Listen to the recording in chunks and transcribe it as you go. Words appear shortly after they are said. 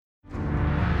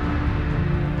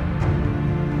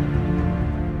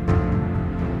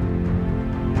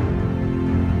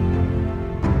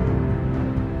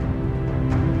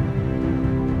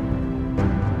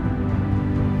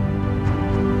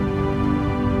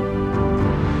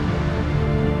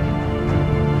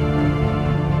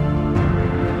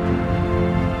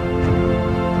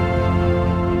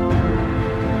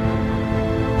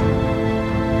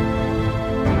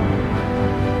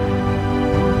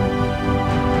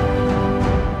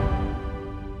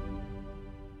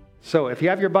So if you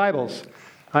have your Bibles,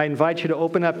 I invite you to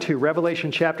open up to Revelation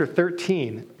chapter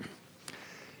 13.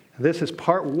 This is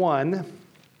part 1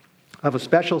 of a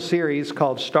special series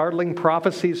called Startling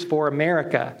Prophecies for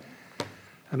America.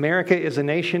 America is a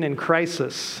nation in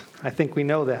crisis. I think we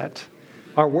know that.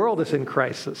 Our world is in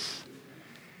crisis.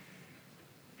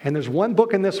 And there's one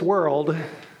book in this world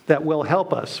that will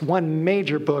help us, one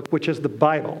major book, which is the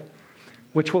Bible,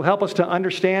 which will help us to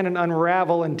understand and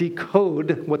unravel and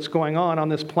decode what's going on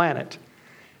this planet.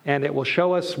 And it will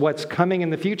show us what's coming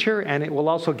in the future, and it will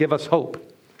also give us hope.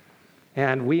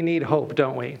 And we need hope,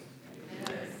 don't we?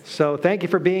 Yes. So thank you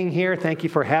for being here. Thank you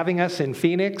for having us in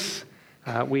Phoenix.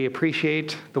 We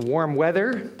appreciate the warm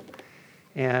weather,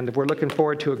 and we're looking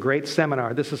forward to a great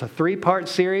seminar. This is a 3-part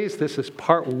series. This is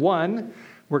part 1.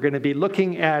 We're going to be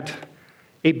looking at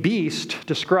a beast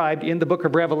described in the book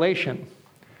of Revelation,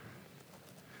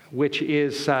 which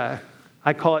is, I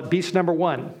call it beast number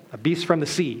 1, a beast from the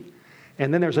sea.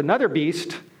 And then there's another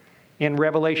beast in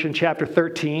Revelation chapter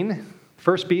 13.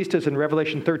 First beast is in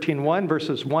Revelation 13:1,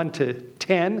 verses 1 to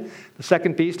 10. The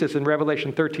second beast is in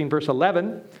Revelation 13, verse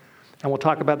 11. And we'll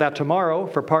talk about that tomorrow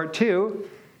for part 2.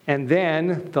 And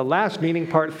then the last meeting,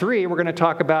 part 3, we're going to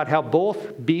talk about how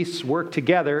both beasts work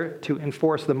together to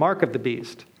enforce the mark of the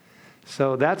beast.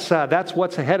 So that's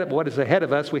what is ahead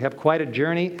of us. We have quite a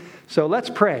journey. So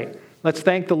let's pray. Let's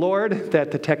thank the Lord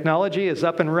that the technology is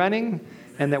up and running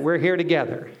and that we're here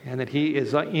together and that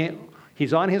He's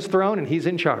on His throne and He's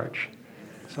in charge.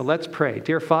 So let's pray.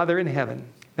 Dear Father in heaven,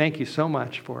 thank you so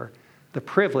much for the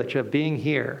privilege of being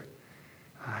here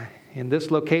in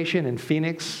this location in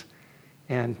Phoenix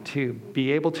and to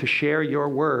be able to share your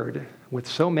word with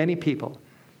so many people.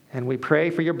 And we pray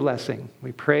for your blessing.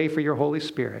 We pray for your Holy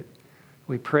Spirit.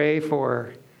 We pray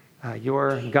for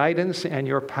your guidance and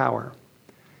your power.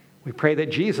 We pray that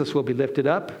Jesus will be lifted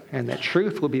up and that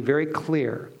truth will be very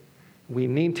clear. We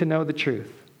need to know the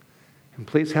truth. And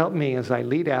please help me as I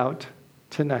lead out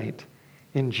tonight.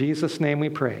 In Jesus' name we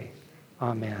pray.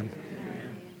 Amen.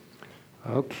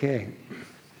 Okay.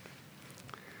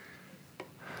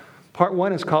 Part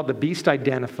 1 is called The Beast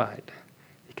Identified.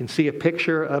 You can see a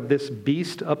picture of this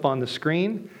beast up on the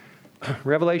screen.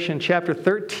 Revelation chapter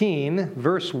 13,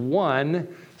 verse 1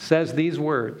 says these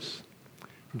words.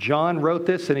 John wrote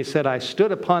this and he said, I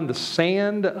stood upon the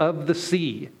sand of the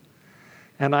sea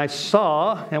and I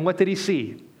saw, and what did he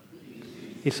see?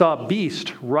 He saw a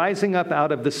beast rising up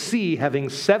out of the sea having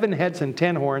 7 heads and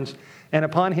 10 horns, and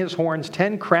upon his horns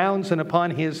 10 crowns, and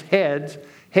upon his heads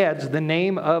the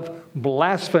name of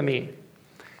blasphemy.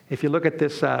 If you look at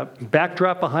this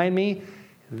backdrop behind me,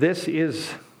 this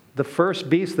is the first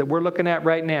beast that we're looking at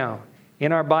right now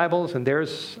in our Bibles, and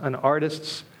there's an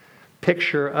artist's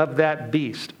picture of that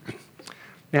beast.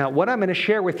 Now, what I'm going to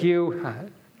share with you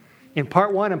in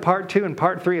part 1 and part 2 and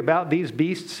part 3 about these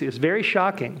beasts is very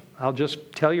shocking. I'll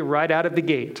just tell you right out of the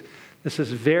gate. This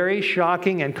is very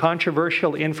shocking and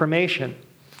controversial information.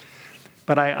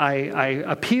 But I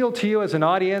appeal to you as an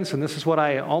audience, and this is what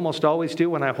I almost always do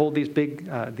when I hold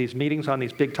these meetings on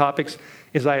these big topics,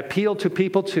 is I appeal to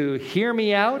people to hear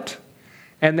me out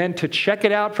and then to check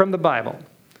it out from the Bible.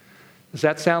 Does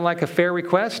that sound like a fair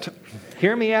request?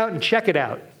 Hear me out and check it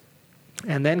out,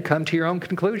 and then come to your own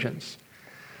conclusions.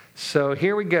 So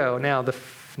here we go. Now, the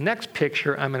next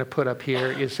picture I'm going to put up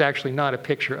here is actually not a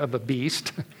picture of a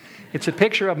beast. It's a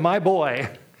picture of my boy.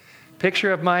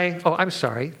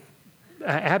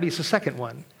 Abby's the second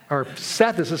one, or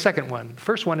Seth is the second one.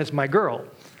 First one is my girl,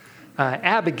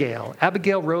 Abigail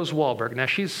Rose Wahlberg. Now,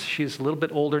 she's a little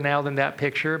bit older now than that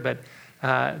picture, but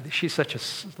she's such a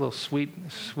little sweet,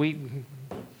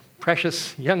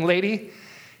 precious young lady.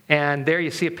 And there you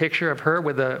see a picture of her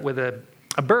with a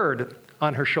bird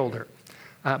on her shoulder.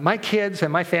 My kids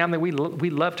and my family, we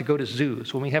love to go to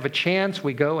zoos. When we have a chance,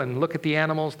 we go and look at the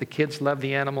animals. The kids love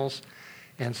the animals.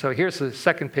 And so here's the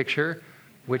second picture,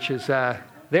 which is,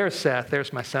 there's Seth.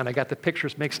 There's my son. I got the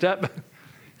pictures mixed up.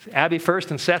 Abby first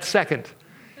and Seth second.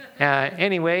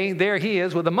 Anyway, there he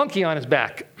is with a monkey on his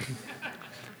back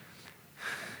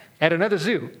at another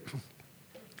zoo.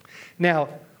 Now,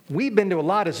 we've been to a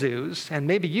lot of zoos, and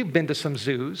maybe you've been to some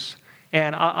zoos,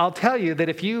 and I'll tell you that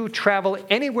if you travel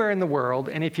anywhere in the world,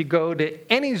 and if you go to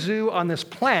any zoo on this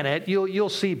planet, you'll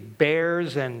see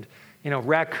bears and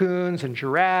raccoons and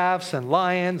giraffes and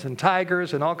lions and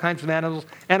tigers and all kinds of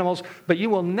animals, but you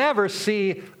will never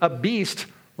see a beast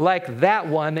like that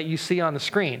one that you see on the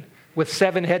screen with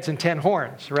 7 heads and 10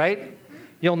 horns, right?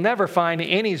 You'll never find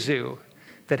any zoo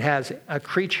that has a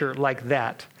creature like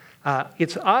that.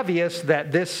 It's obvious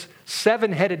that this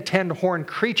 7-headed, 10-horned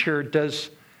creature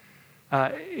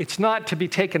it's not to be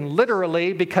taken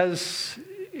literally because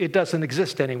it doesn't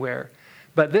exist anywhere.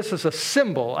 But this is a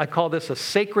symbol. I call this a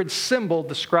sacred symbol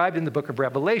described in the book of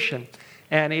Revelation.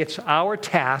 And it's our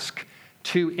task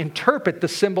to interpret the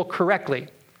symbol correctly.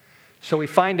 So we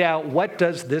find out, what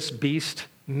does this beast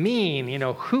mean?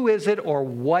 Who is it or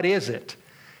what is it?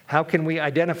 How can we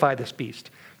identify this beast?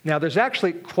 Now, there's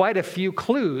actually quite a few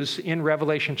clues in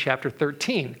Revelation chapter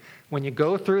 13. When you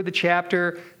go through the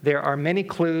chapter, there are many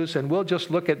clues, and we'll just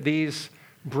look at these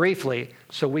briefly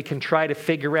so we can try to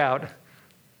figure out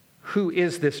who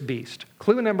is this beast.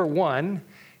 Clue number 1,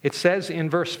 it says in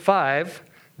verse 5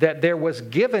 that there was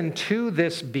given to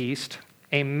this beast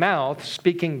a mouth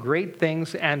speaking great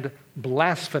things and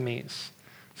blasphemies.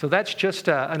 So that's just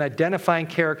an identifying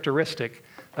characteristic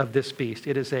of this beast.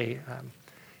 It is a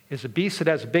beast that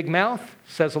has a big mouth,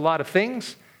 says a lot of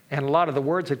things, and a lot of the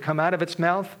words that come out of its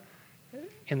mouth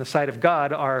in the sight of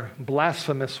God are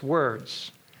blasphemous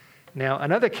words. Now,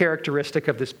 another characteristic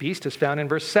of this beast is found in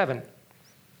verse 7.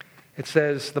 It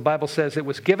says, the Bible says, it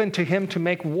was given to him to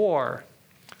make war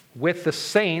with the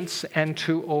saints and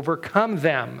to overcome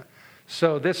them.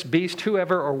 So this beast,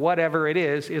 whoever or whatever it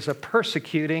is a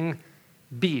persecuting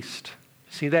beast.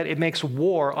 See that? It makes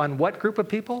war on what group of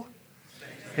people?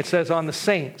 Saints. It says on the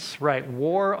saints, right?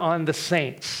 War on the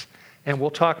saints. And we'll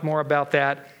talk more about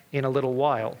that in a little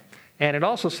while. And it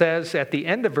also says at the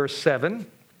end of verse 7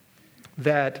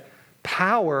 that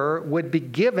power would be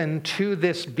given to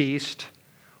this beast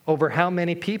over how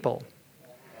many people?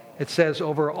 It says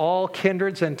over all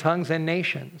kindreds and tongues and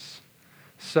nations.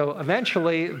 So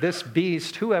eventually this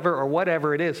beast, whoever or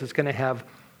whatever it is going to have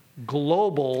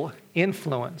global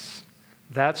influence.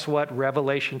 That's what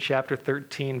Revelation chapter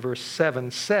 13 verse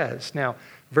 7 says. Now,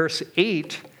 verse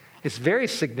 8 is very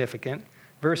significant.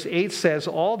 Verse 8 says,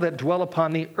 all that dwell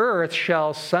upon the earth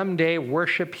shall someday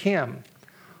worship him.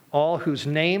 All whose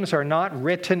names are not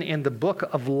written in the book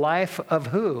of life of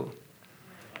who?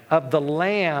 Of the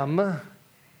Lamb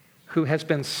who has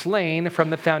been slain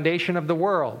from the foundation of the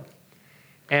world.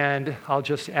 And I'll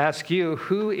just ask you,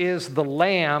 who is the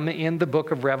Lamb in the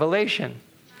book of Revelation?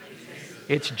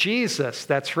 It's Jesus.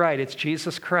 That's right. It's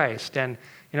Jesus Christ. And,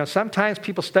 sometimes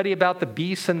people study about the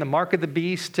beast and the mark of the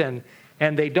beast, and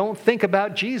they don't think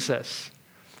about Jesus.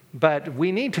 But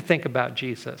we need to think about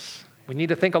Jesus. We need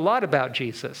to think a lot about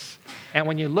Jesus. And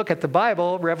when you look at the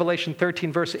Bible, Revelation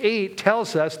 13 verse 8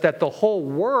 tells us that the whole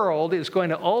world is going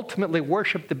to ultimately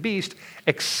worship the beast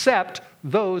except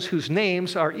those whose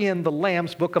names are in the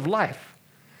Lamb's book of life.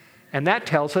 And that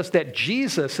tells us that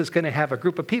Jesus is going to have a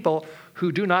group of people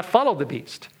who do not follow the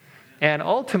beast. And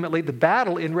ultimately, the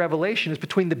battle in Revelation is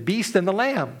between the beast and the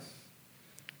Lamb.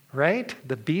 Right?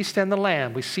 The beast and the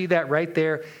Lamb. We see that right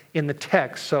there in the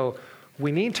text. So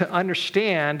we need to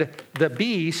understand the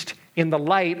beast in the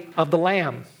light of the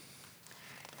Lamb.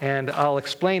 And I'll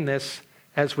explain this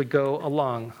as we go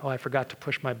along. Oh, I forgot to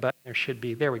push my button.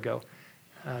 There we go.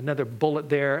 Another bullet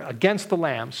there, against the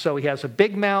Lamb. So he has a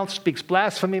big mouth, speaks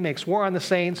blasphemy, makes war on the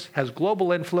saints, has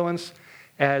global influence,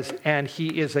 and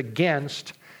he is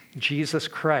against Jesus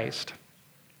Christ.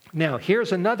 Now,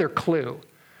 here's another clue.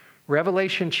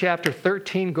 Revelation chapter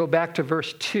 13, go back to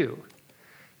verse 2.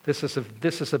 This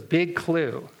is a big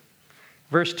clue.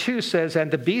 Verse 2 says, and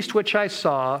the beast which I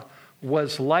saw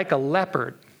was like a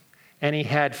leopard, and he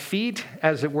had feet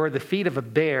as it were the feet of a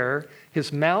bear.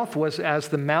 His mouth was as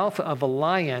the mouth of a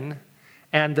lion,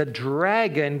 and the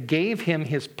dragon gave him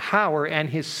his power and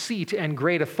his seat and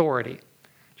great authority.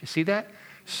 Do you see that?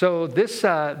 So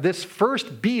this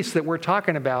first beast that we're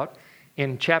talking about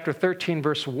in chapter 13,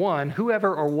 verse 1,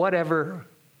 whoever or whatever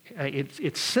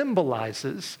it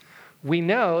symbolizes, we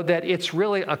know that it's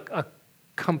really a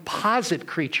composite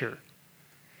creature.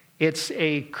 It's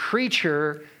a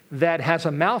creature that has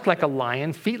a mouth like a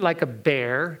lion, feet like a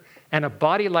bear, and a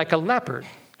body like a leopard.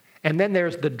 And then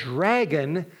there's the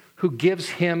dragon who gives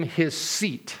him his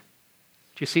seat.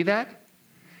 Do you see that?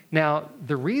 Now,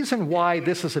 the reason why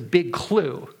this is a big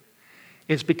clue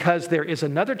is because there is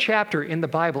another chapter in the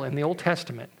Bible, in the Old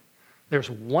Testament. There's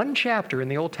one chapter in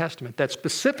the Old Testament that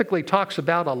specifically talks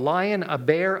about a lion, a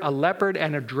bear, a leopard,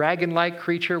 and a dragon-like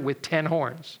creature with 10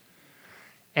 horns.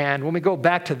 And when we go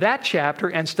back to that chapter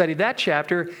and study that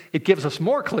chapter, it gives us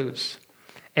more clues.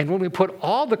 And when we put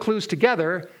all the clues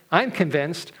together, I'm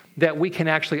convinced that we can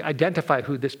actually identify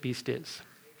who this beast is.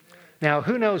 Now,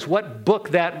 who knows what book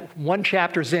that one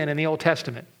chapter's in the Old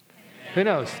Testament? Who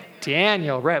knows?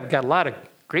 Daniel, right? We've got a lot of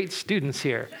great students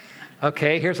here.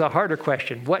 Okay, here's a harder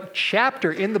question. What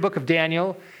chapter in the book of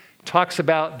Daniel talks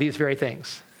about these very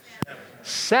things?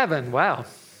 7. Wow.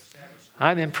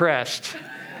 I'm impressed.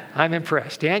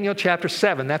 Daniel chapter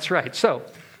 7, that's right. So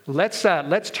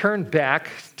Let's turn back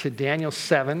to Daniel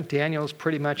 7. Daniel's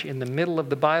pretty much in the middle of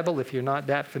the Bible if you're not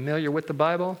that familiar with the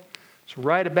Bible. It's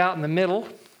right about in the middle.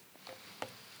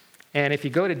 And if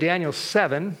you go to Daniel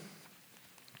 7,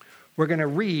 we're going to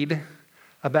read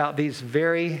about these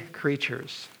very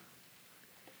creatures.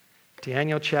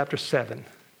 Daniel chapter 7.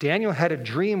 Daniel had a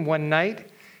dream one night.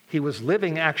 He was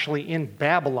living actually in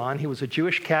Babylon. He was a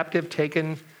Jewish captive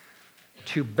taken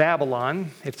to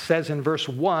Babylon. It says in verse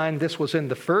 1, this was in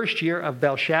the first year of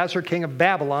Belshazzar, king of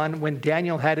Babylon, when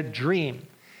Daniel had a dream.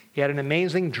 He had an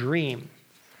amazing dream.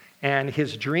 And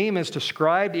his dream is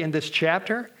described in this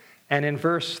chapter. And in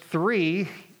verse 3,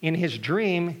 in his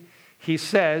dream, he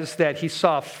says that he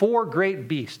saw 4 great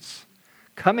beasts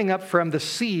coming up from the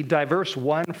sea, diverse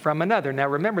one from another. Now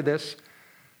remember this,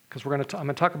 because I'm going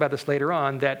to talk about this later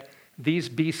on, that these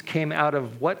beasts came out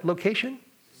of what location?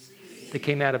 They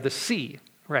came out of the sea.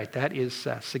 Right, that is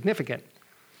significant.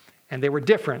 And they were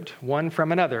different, one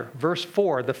from another. Verse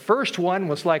 4, the first one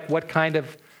was like what kind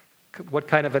of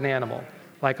an animal?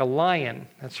 Like a lion,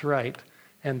 that's right.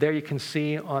 And there you can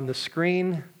see on the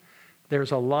screen,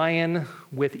 there's a lion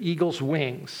with eagle's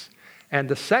wings. And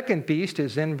the second beast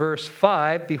is in verse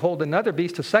 5. Behold, another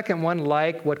beast, a second one,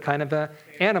 like what kind of an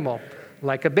animal?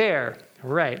 Like a bear,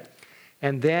 right.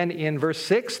 And then in verse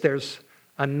 6, there's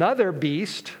another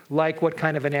beast, like what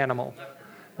kind of an animal?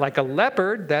 Like a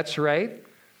leopard, that's right.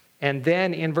 And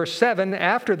then in verse 7,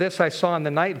 after this I saw in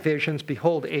the night visions,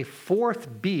 behold, a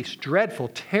fourth beast, dreadful,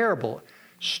 terrible,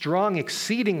 strong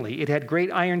exceedingly. It had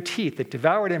great iron teeth. It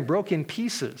devoured and broke in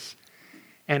pieces.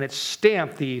 And it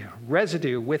stamped the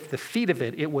residue with the feet of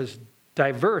it. It was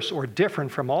diverse or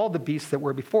different from all the beasts that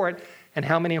were before it. And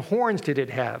how many horns did it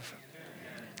have?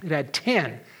 It had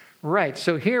 10. Right,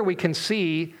 so here we can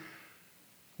see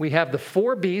we have the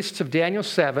 4 beasts of Daniel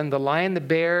 7, the lion, the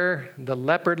bear, the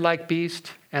leopard-like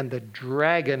beast, and the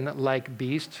dragon-like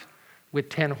beast with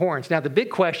 10 horns. Now, the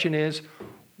big question is,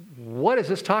 what is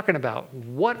this talking about?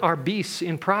 What are beasts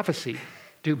in prophecy?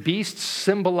 Do beasts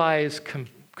symbolize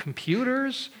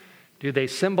computers? Do they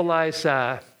symbolize...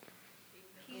 Well,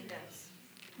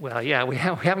 yeah, we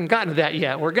haven't gotten to that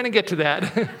yet. We're going to get to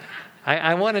that.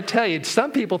 I want to tell you,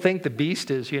 some people think the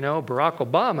beast is, Barack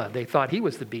Obama. They thought he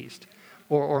was the beast.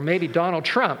 Or maybe Donald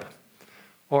Trump.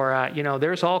 Or,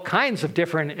 there's all kinds of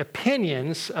different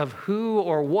opinions of who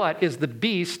or what is the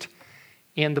beast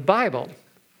in the Bible.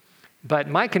 But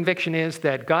my conviction is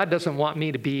that God doesn't want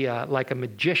me to be like a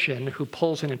magician who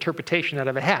pulls an interpretation out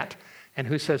of a hat and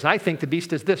who says, I think the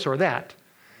beast is this or that.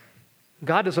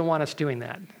 God doesn't want us doing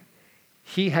that.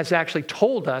 He has actually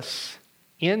told us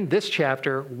in this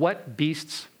chapter what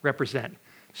beasts represent.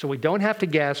 So we don't have to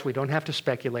guess, we don't have to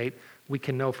speculate, we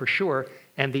can know for sure.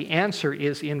 And the answer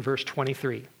is in verse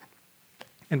 23.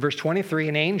 In verse 23,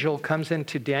 an angel comes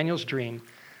into Daniel's dream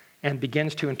and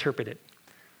begins to interpret it.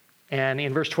 And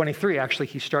in verse 23, actually,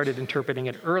 he started interpreting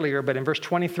it earlier, but in verse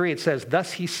 23 it says,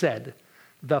 thus he said,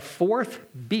 the fourth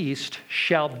beast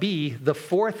shall be the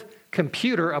fourth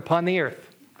computer upon the earth.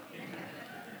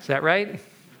 Is that right?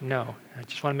 No. I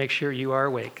just want to make sure you are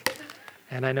awake.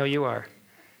 And I know you are.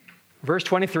 Verse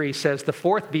 23 says the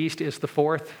fourth beast is the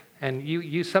fourth, and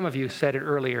some of you said it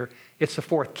earlier, it's the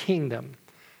fourth kingdom.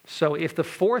 So if the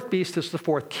fourth beast is the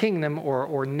fourth kingdom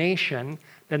or nation,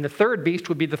 then the third beast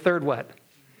would be the third what?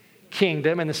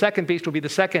 Kingdom. And the second beast will be the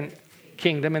second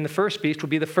kingdom, and the first beast will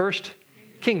be the first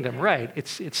kingdom. Right.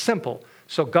 It's simple.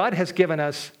 So God has given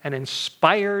us an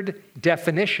inspired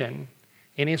definition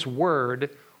in his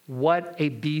word what a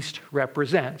beast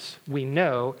represents. We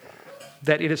know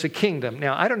that it is a kingdom.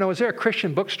 Now, I don't know, is there a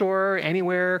Christian bookstore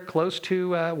anywhere close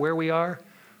to where we are?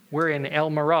 We're in El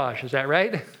Mirage, is that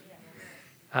right?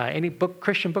 Any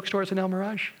Christian bookstores in El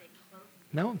Mirage?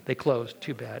 No? They closed.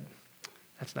 Too bad.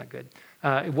 That's not good.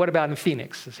 What about in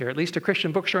Phoenix? Is there at least a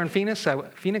Christian bookstore in Phoenix?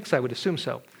 I would assume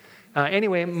so.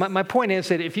 Anyway, my point is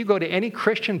that if you go to any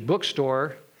Christian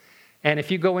bookstore, and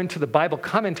if you go into the Bible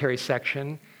commentary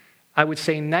section, I would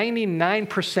say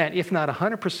 99%, if not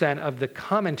 100% of the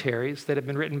commentaries that have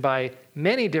been written by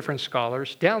many different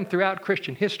scholars down throughout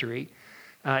Christian history,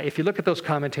 if you look at those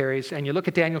commentaries and you look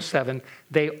at Daniel 7,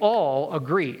 they all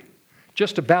agree,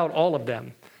 just about all of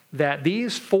them, that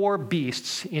these 4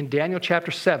 beasts in Daniel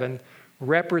chapter 7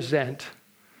 represent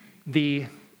the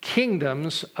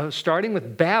kingdoms, starting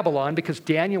with Babylon, because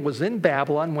Daniel was in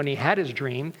Babylon when he had his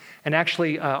dream, and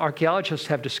actually archaeologists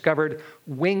have discovered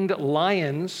winged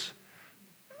lions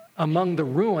among the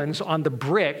ruins on the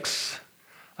bricks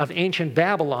of ancient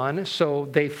Babylon, so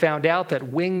they found out that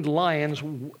winged lions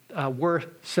were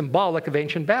symbolic of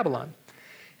ancient Babylon.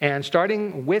 And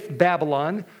starting with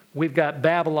Babylon, we've got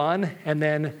Babylon, and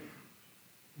then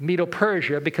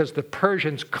Medo-Persia, because the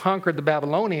Persians conquered the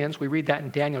Babylonians. We read that in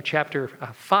Daniel chapter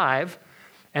 5.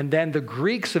 And then the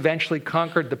Greeks eventually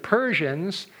conquered the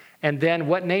Persians. And then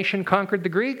what nation conquered the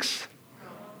Greeks?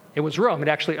 It was Rome. It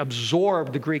actually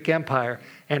absorbed the Greek Empire.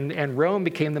 And Rome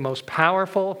became the most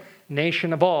powerful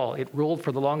nation of all. It ruled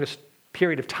for the longest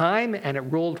period of time, and it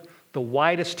ruled the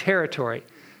widest territory.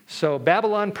 So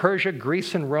Babylon, Persia,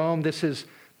 Greece, and Rome, this is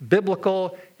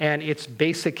biblical, and it's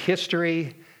basic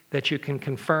history that you can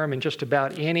confirm in just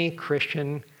about any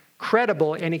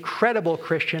credible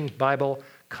Christian Bible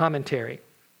commentary.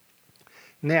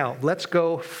 Now, let's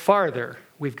go farther.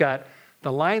 We've got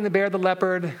the lion, the bear, the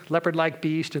leopard, leopard-like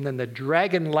beast, and then the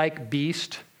dragon-like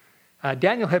beast.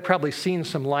 Daniel had probably seen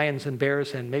some lions and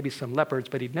bears and maybe some leopards,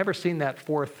 but he'd never seen that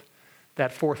fourth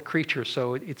creature,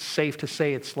 so it's safe to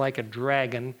say it's like a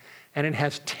dragon, and it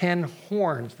has 10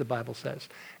 horns, the Bible says.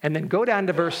 And then go down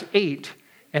to verse 8,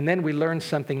 and then we learn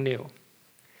something new.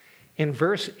 In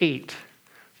verse 8,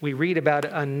 we read about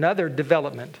another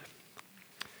development.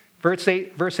 Verse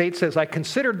 8 says, I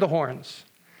considered the horns,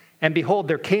 and behold,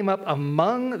 there came up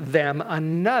among them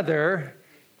another,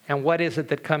 and what is it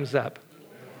that comes up?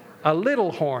 A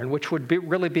little horn, which would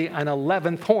really be an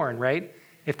 11th horn, right?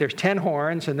 If there's 10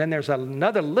 horns and then there's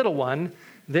another little one,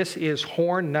 this is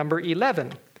horn number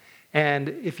 11. And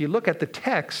if you look at the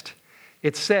text,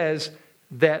 it says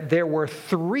that there were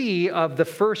 3 of the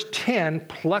first 10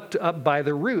 plucked up by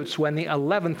the roots when the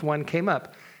 11th one came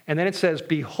up. And then it says,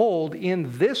 behold,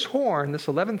 in this horn, this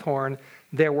 11th horn,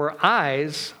 there were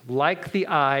eyes like the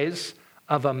eyes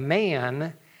of a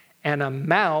man, and a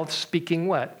mouth speaking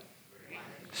what?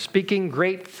 Speaking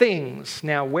great things.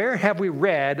 Now, where have we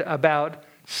read about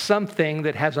something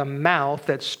that has a mouth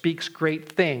that speaks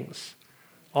great things?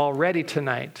 Already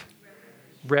tonight.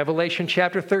 Revelation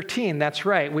chapter 13, that's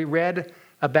right. We read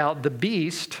about the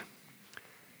beast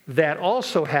that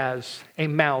also has a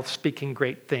mouth speaking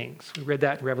great things. We read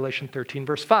that in Revelation 13,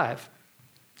 verse 5.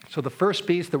 So the first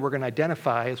beast that we're going to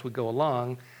identify as we go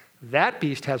along, that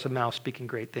beast has a mouth speaking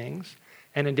great things.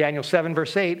 And in Daniel 7,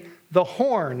 verse 8, the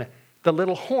horn, the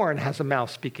little horn, has a mouth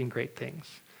speaking great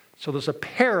things. So there's a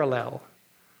parallel.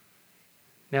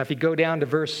 Now, if you go down to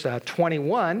verse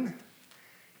 21,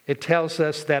 it tells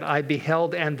us that I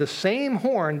beheld, and the same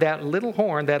horn, that little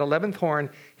horn, that 11th horn,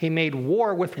 he made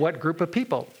war with what group of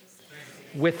people?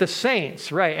 With the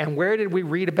saints, right. And where did we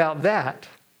read about that?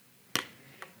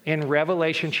 In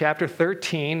Revelation chapter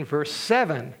 13, verse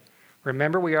 7.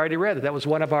 Remember, we already read it. That was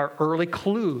one of our early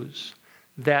clues,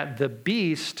 that the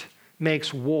beast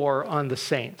makes war on the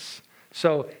saints.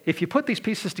 So if you put these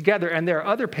pieces together, and there are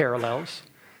other parallels,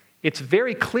 it's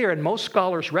very clear, and most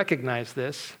scholars recognize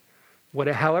this.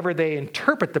 However they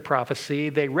interpret the prophecy,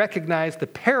 they recognize the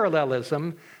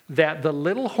parallelism that the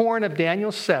little horn of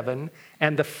Daniel 7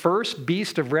 and the first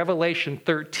beast of Revelation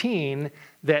 13,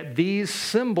 that these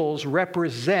symbols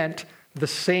represent the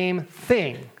same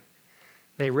thing.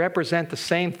 They represent the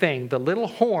same thing. The little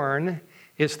horn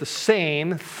is the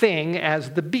same thing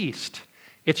as the beast.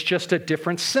 It's just a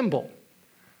different symbol.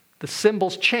 The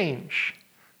symbols change,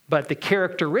 but the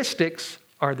characteristics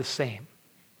are the same.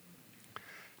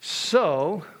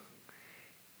 So,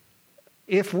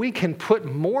 if we can put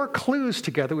more clues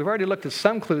together, we've already looked at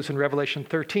some clues in Revelation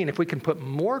 13, if we can put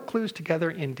more clues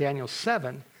together in Daniel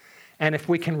 7, and if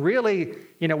we can really,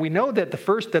 we know that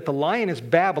the lion is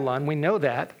Babylon, we know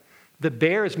that. The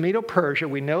bear is Medo-Persia,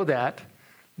 we know that.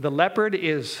 The leopard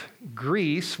is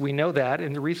Greece, we know that.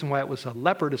 And the reason why it was a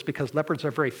leopard is because leopards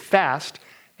are very fast,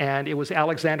 and it was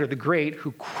Alexander the Great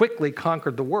who quickly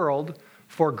conquered the world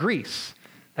for Greece.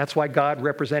 That's why God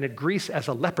represented Greece as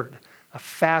a leopard, a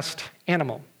fast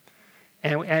animal.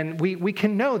 And we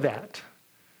can know that.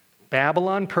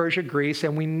 Babylon, Persia, Greece,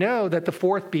 and we know that the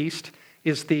fourth beast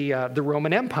is the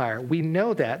Roman Empire. We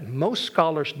know that. Most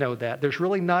scholars know that. There's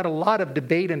really not a lot of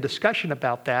debate and discussion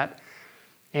about that.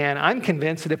 And I'm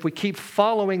convinced that if we keep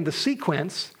following the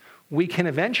sequence, we can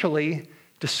eventually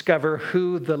discover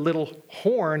who the little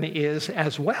horn is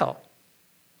as well.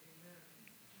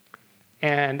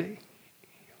 And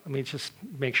let me just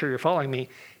make sure you're following me.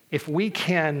 If we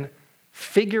can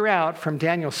figure out from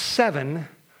Daniel 7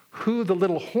 who the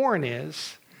little horn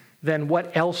is, then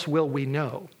what else will we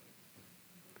know?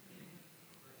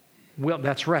 Well,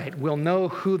 that's right. We'll know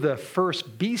who the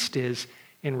first beast is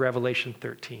in Revelation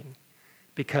 13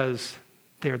 because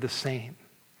they're the same.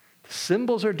 The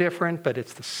symbols are different, but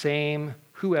it's the same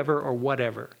whoever or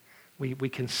whatever. We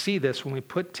can see this when we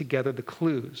put together the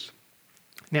clues.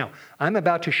 Now, I'm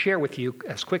about to share with you,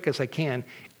 as quick as I can,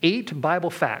 8 Bible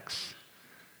facts.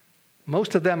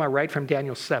 Most of them are right from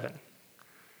Daniel 7.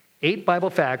 8 Bible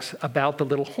facts about the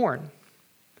little horn.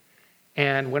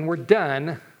 And when we're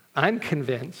done, I'm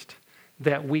convinced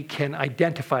that we can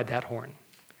identify that horn.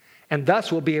 And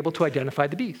thus we'll be able to identify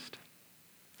the beast.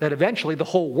 That eventually the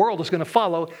whole world is going to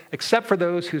follow, except for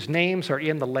those whose names are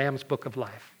in the Lamb's Book of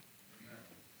Life.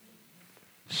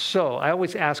 So I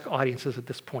always ask audiences at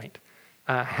this point,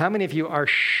 how many of you are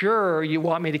sure you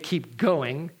want me to keep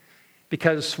going?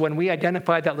 Because when we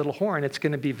identify that little horn, it's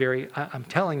going to be I'm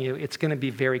telling you, it's going to be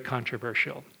very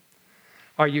controversial.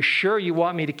 Are you sure you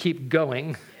want me to keep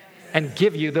going and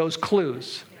give you those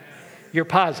clues? You're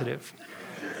positive.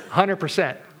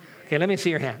 100%. Okay, let me see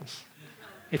your hands.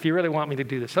 If you really want me to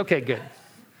do this. Okay, good.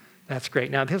 That's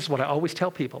great. Now, this is what I always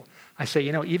tell people. I say,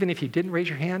 even if you didn't raise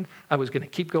your hand, I was going to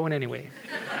keep going anyway.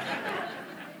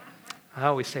 I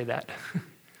always say that.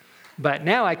 But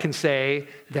now I can say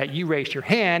that you raised your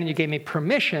hand and you gave me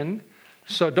permission,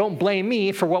 so don't blame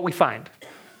me for what we find.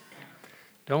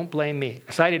 Don't blame me,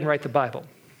 because I didn't write the Bible.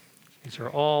 These are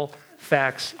all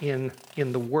facts in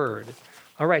the Word.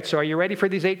 All right, so are you ready for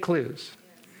these 8 clues?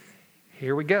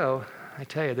 Here we go. I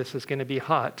tell you, this is going to be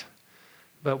hot,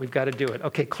 but we've got to do it.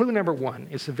 Okay, clue number 1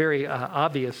 is a very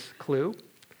obvious clue,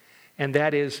 and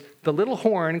that is the little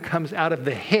horn comes out of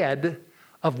the head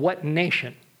of what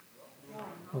nation?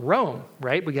 Rome,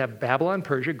 right? We have Babylon,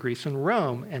 Persia, Greece, and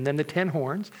Rome, and then the 10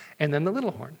 horns, and then the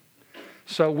little horn.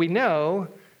 So we know,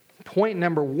 point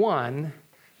number 1,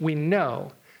 we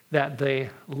know that the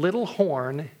little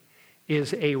horn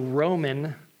is a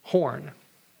Roman horn,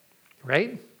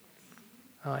 right?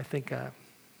 I think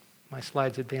my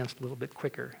slides advanced a little bit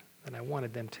quicker than I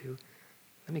wanted them to.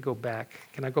 Let me go back.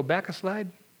 Can I go back a slide?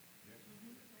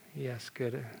 Yes,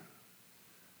 good.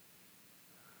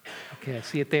 Okay, I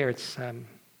see it there. It's, I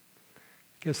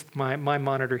guess my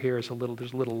monitor here is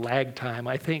there's a little lag time,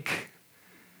 I think.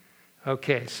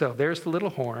 Okay, so there's the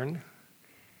little horn,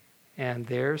 and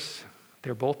they're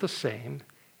both the same,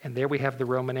 and there we have the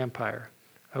Roman Empire.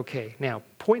 Okay, now,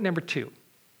 point number 2.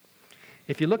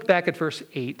 If you look back at verse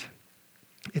 8,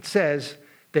 it says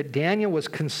that Daniel was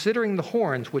considering the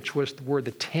horns, which were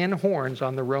the 10 horns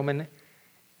on the Roman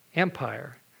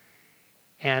Empire.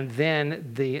 And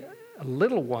then the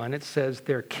little one, it says,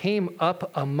 there came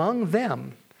up among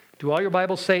them. Do all your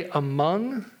Bibles say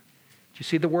among? Do you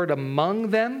see the word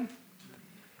among them?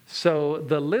 So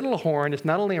the little horn is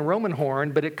not only a Roman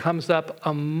horn, but it comes up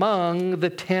among the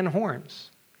 10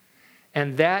 horns.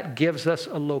 And that gives us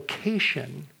a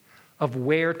location of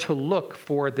where to look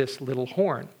for this little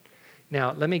horn.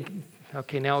 Now,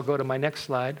 now I'll go to my next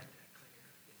slide.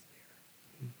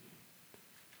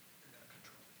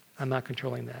 I'm not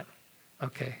controlling that.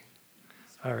 Okay.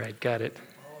 All right, got it.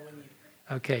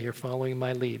 Okay, you're following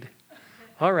my lead.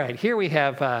 All right, here we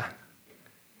have,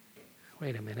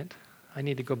 wait a minute. I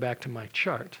need to go back to my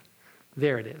chart.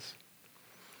 There it is.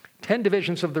 10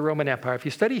 divisions of the Roman Empire. If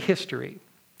you study history,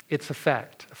 it's a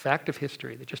fact of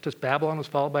history, that just as Babylon was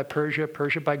followed by Persia,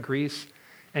 Persia by Greece,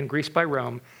 and Greece by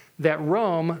Rome, that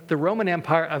Rome, the Roman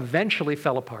Empire, eventually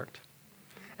fell apart.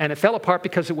 And it fell apart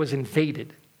because it was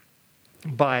invaded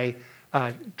by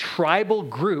tribal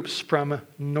groups from the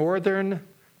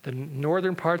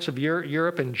northern parts of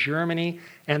Europe and Germany,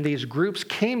 and these groups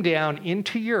came down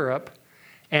into Europe,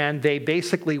 and they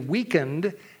basically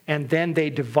weakened, and then they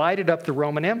divided up the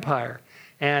Roman Empire.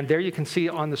 And there you can see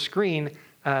on the screen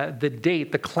the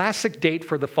date, the classic date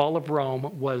for the fall of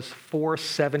Rome was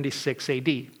 476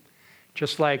 AD.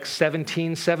 Just like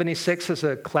 1776 is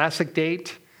a classic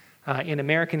date in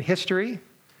American history.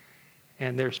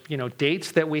 And there's,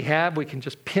 dates that we can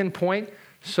just pinpoint.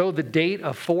 So the date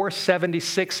of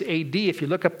 476 AD, if you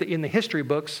look up in the history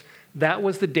books, that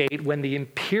was the date when the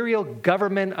imperial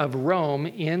government of Rome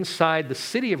inside the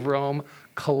city of Rome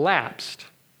collapsed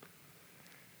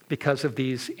because of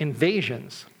these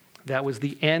invasions. That was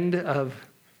the end of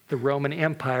the Roman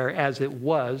Empire as it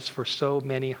was for so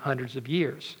many hundreds of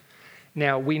years.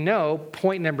 Now, we know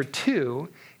point number 2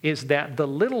 is that the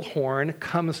little horn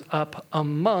comes up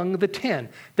among the 10.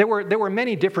 There were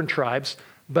many different tribes,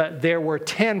 but there were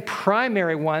 10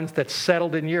 primary ones that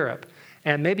settled in Europe.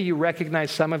 And maybe you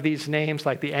recognize some of these names,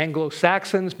 like the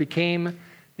Anglo-Saxons became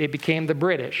the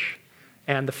British,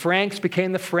 and the Franks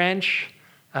became the French,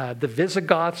 the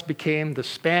Visigoths became the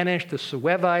Spanish, the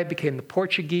Suevi became the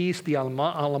Portuguese, the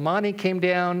Alemanni came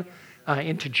down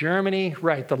into Germany,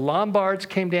 right? The Lombards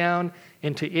came down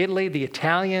into Italy, the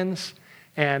Italians,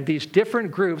 and these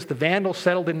different groups, the Vandals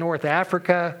settled in North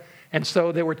Africa, and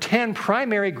so there were 10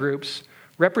 primary groups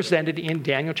represented in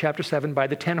Daniel chapter 7 by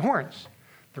the 10 horns.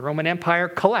 The Roman Empire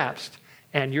collapsed,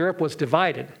 and Europe was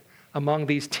divided among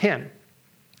these 10.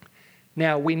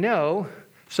 Now, we know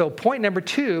So point number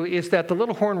 2 is that the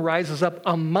little horn rises up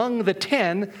among the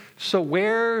 10. So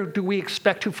where do we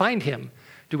expect to find him?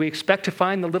 Do we expect to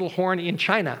find the little horn in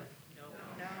China? No.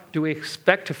 Do we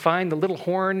expect to find the little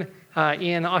horn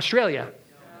in Australia?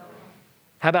 No.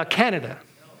 How about Canada?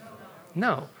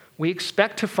 No. We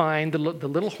expect to find the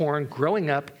little horn growing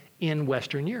up in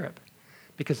Western Europe,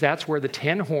 because that's where the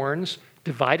 10 horns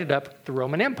divided up the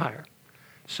Roman Empire.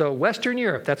 So Western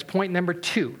Europe, that's point number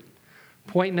 2.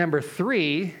 Point number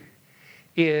 3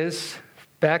 is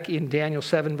back in Daniel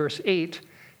 7, verse 8.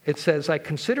 It says, I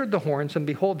considered the horns, and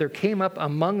behold, there came up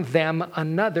among them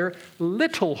another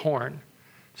little horn.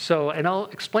 So, and I'll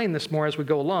explain this more as we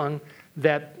go along,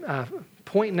 that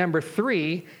point number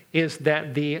 3 is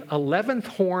that the 11th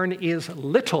horn is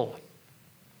little.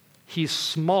 He's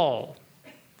small.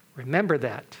 Remember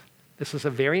that. This is a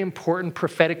very important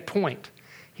prophetic point.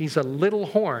 He's a little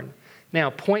horn. Now,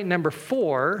 point number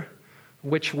 4,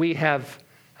 which we have,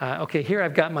 here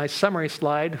I've got my summary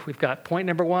slide. We've got point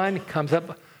number 1, comes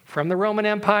up from the Roman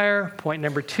Empire. Point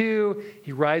number 2,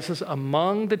 he rises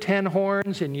among the 10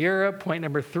 horns in Europe. Point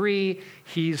number 3,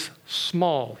 he's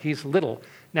small, he's little.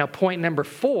 Now, point number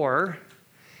 4,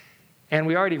 and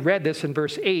we already read this in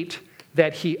verse 8,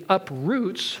 that he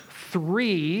uproots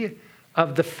 3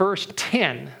 of the first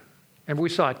 10. And we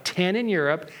saw 10 in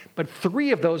Europe, but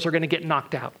 3 of those are going to get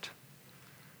knocked out.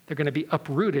 They're going to be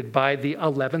uprooted by the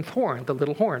 11th horn, the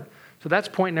little horn. So that's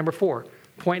point number 4.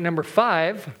 Point number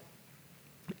 5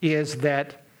 is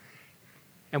that,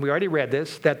 and we already read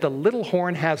this, that the little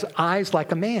horn has eyes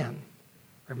like a man.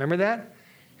 Remember that?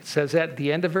 It says at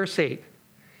the end of verse 8,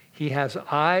 he has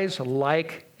eyes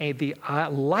like the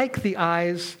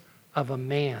eyes of a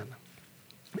man.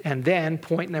 And then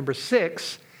point number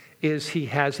 6 is he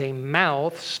has a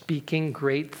mouth speaking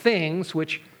great things,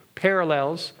 which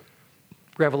parallels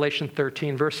Revelation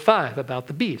 13, verse 5 about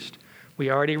the beast. We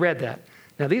already read that.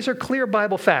 Now, these are clear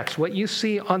Bible facts. What you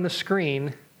see on the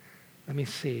screen, let me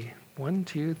see, 1,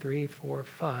 2, 3, 4,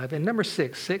 5, and number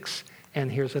 6,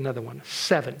 and here's another one,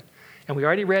 7. And we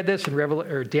already read this in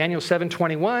Daniel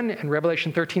 7:21 and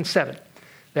Revelation 13:7.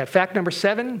 That fact number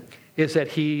 7 is that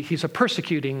he's a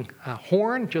persecuting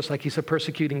horn, just like he's a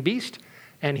persecuting beast,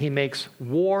 and he makes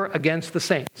war against the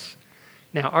saints.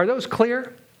 Now, are those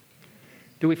clear?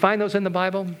 Do we find those in the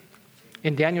Bible?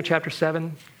 In Daniel chapter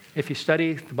 7, if you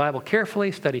study the Bible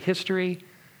carefully, study history,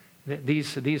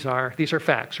 these are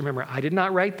facts. Remember, I did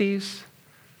not write these.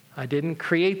 I didn't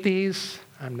create these.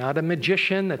 I'm not a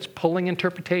magician that's pulling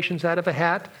interpretations out of a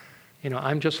hat.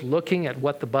 I'm just looking at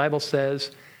what the Bible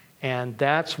says, and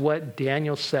that's what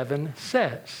Daniel 7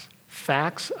 says.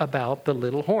 Facts about the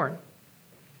little horn.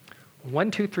 1,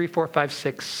 2, 3, 4, 5,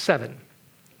 6, 7.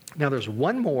 Now there's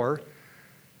one more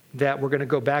that we're going to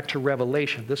go back to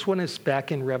Revelation. This one is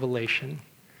back in Revelation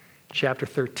chapter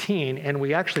 13, and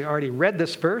we actually already read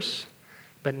this verse,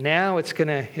 but now it's going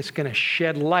to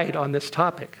shed light on this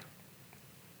topic.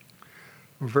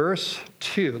 Verse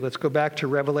 2. Let's go back to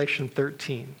Revelation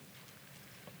 13.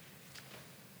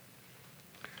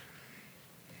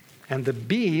 And the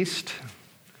beast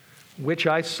which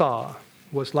I saw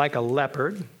was like a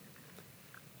leopard.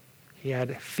 He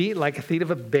had feet like the feet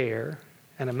of a bear,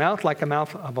 and a mouth like a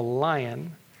mouth of a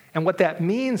lion. And what that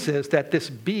means is that this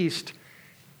beast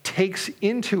takes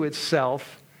into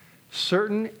itself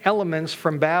certain elements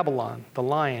from Babylon. The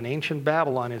lion, ancient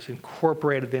Babylon, is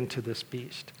incorporated into this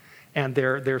beast. And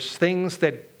there's things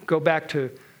that go back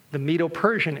to the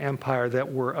Medo-Persian Empire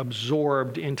that were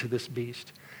absorbed into this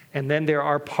beast. And then there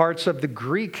are parts of the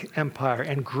Greek Empire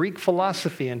and Greek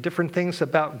philosophy and different things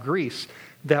about Greece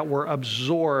that were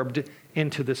absorbed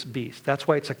into this beast. That's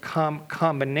why it's a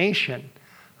combination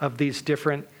of these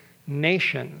different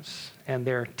nations and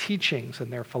their teachings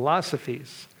and their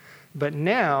philosophies. But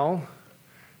now,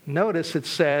 notice it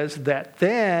says that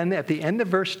then at the end of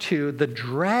verse 2, the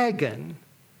dragon,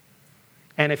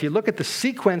 and if you look at the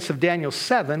sequence of Daniel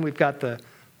 7, we've got the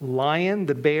lion,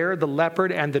 the bear, the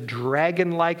leopard, and the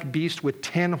dragon-like beast with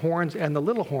 10 horns and the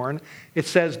little horn. It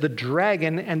says the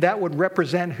dragon, and that would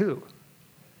represent who?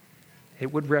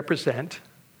 It would represent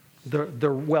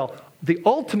the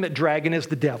ultimate dragon is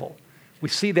the devil. We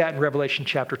see that in Revelation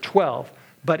chapter 12.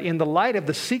 But in the light of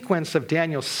the sequence of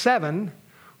Daniel 7,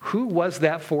 who was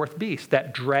that fourth beast,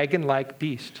 that dragon-like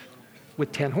beast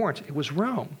with 10 horns? It was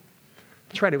Rome.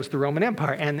 That's right, it was the Roman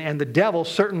Empire. And the devil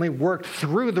certainly worked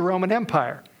through the Roman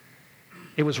Empire.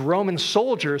 It was Roman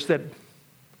soldiers that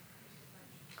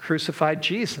crucified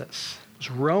Jesus. It was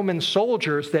Roman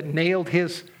soldiers that nailed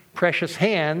his precious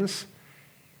hands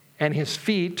and his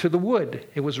feet to the wood.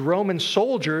 It was Roman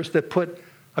soldiers that put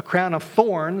a crown of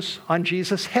thorns on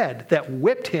Jesus' head, that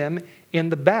whipped him in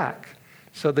the back.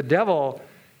 So the devil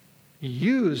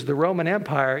used the Roman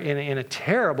Empire in a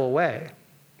terrible way,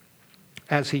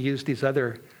 as he used these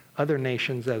other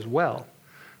nations as well.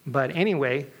 But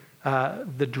anyway,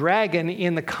 the dragon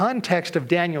in the context of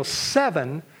Daniel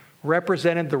 7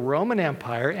 represented the Roman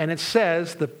Empire, and it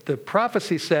says, the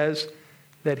prophecy says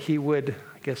that he would,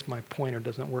 I guess my pointer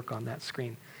doesn't work on that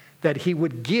screen, that he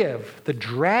would give, the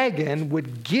dragon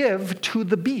would give to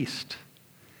the beast.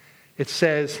 It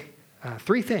says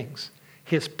three things: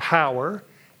 his power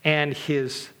and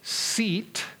his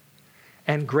seat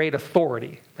and great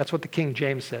authority. That's what the King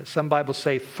James says. Some Bibles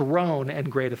say throne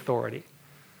and great authority.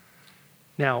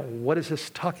 Now, what is this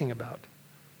talking about?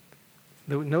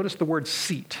 Notice the word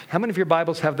seat. How many of your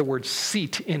Bibles have the word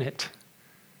seat in it?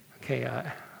 Okay,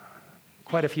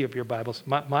 quite a few of your Bibles.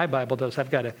 My Bible does.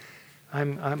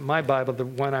 My Bible, the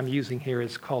one I'm using here,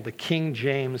 is called the King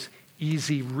James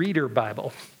Easy Reader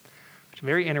Bible. It's a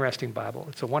very interesting Bible.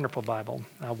 It's a wonderful Bible.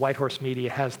 Whitehorse Media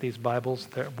has these Bibles.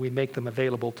 We make them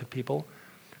available to people.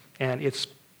 And it's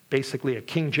basically a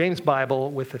King James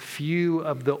Bible with a few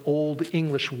of the old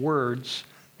English words,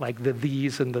 like the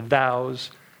these and the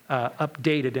thous,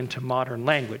 updated into modern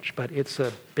language. But it's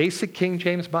a basic King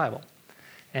James Bible.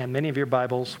 And many of your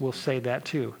Bibles will say that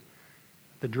too.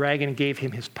 The dragon gave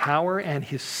him his power and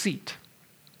his seat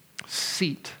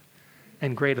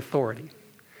and great authority.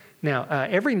 Now,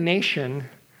 every nation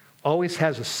always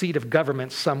has a seat of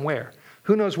government somewhere.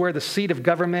 Who knows where the seat of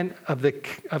government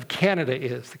of Canada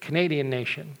is, the Canadian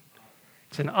nation?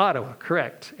 It's in Ottawa,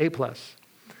 correct, A+.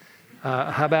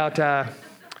 How about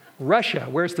Russia?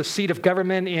 Where's the seat of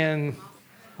government in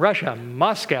Russia?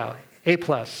 Moscow, A+.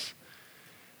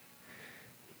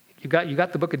 You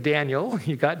got the book of Daniel,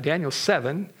 you got Daniel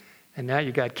 7, and now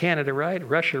you got Canada right,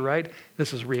 Russia right.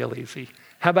 This is real easy.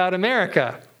 How about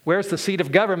America? Where's the seat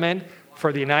of government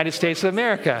for the United States of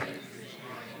America?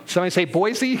 Somebody say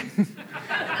Boise?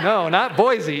 No, not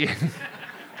Boise.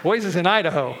 Boise's in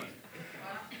Idaho.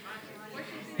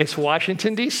 It's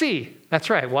Washington, D.C. That's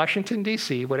right, Washington,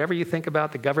 D.C. Whatever you think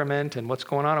about the government and what's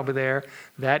going on over there,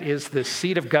 that is the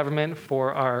seat of government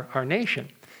for our nation.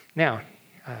 Now,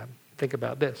 think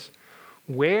about this.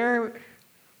 Where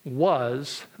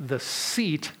was the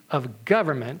seat of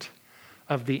government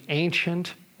of the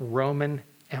ancient Roman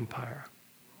Empire?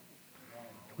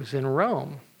 It was in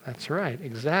Rome. That's right,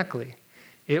 exactly.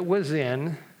 It was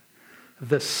in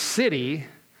the city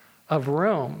of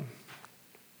Rome.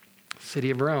 City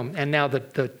of Rome. And now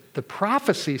the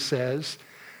prophecy says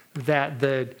that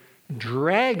the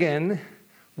dragon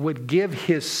would give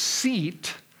his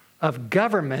seat of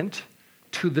government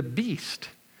to the beast.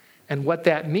 And what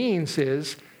that means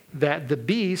is that the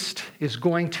beast is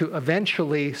going to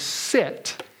eventually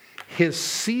sit. His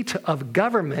seat of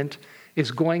government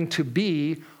is going to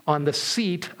be on the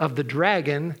seat of the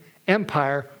dragon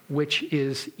empire, which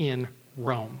is in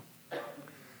Rome,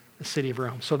 the city of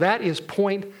Rome. So that is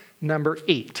point number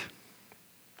 8.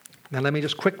 Now let me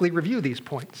just quickly review these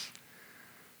points.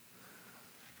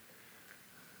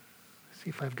 See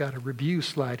if I've got a review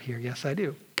slide here. Yes, I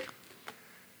do.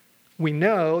 We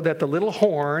know that the little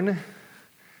horn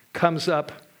comes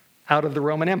up out of the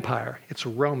Roman Empire. It's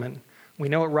Roman. We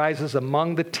know it rises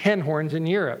among the 10 horns in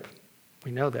Europe.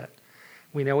 We know that.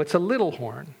 We know it's a little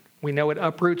horn. We know it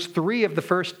uproots 3 of the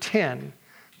first 10.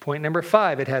 Point number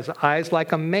 5, it has eyes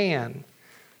like a man.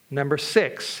 Number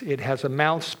 6, it has a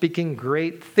mouth speaking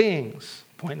great things.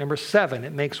 Point number 7,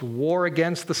 it makes war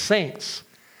against the saints.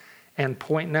 And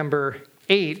point number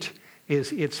 8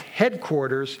 is its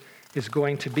headquarters is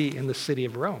going to be in the city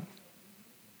of Rome.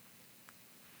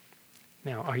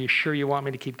 Now, are you sure you want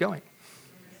me to keep going?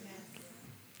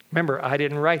 Remember, I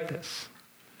didn't write this.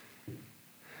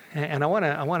 And I want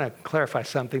to clarify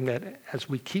something that as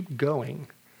we keep going,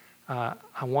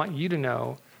 I want you to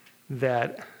know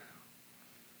that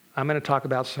I'm going to talk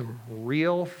about some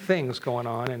real things going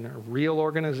on in a real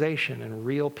organization and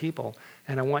real people.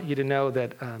 And I want you to know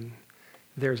that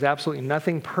there's absolutely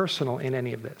nothing personal in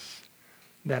any of this.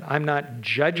 That I'm not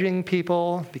judging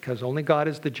people because only God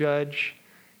is the judge.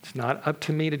 It's not up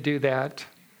to me to do that.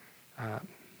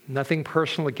 Nothing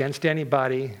personal against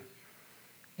anybody.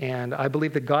 And I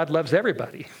believe that God loves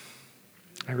everybody.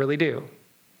 I really do.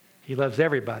 He loves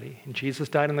everybody. And Jesus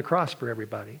died on the cross for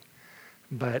everybody.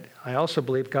 But I also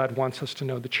believe God wants us to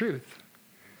know the truth.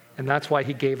 And that's why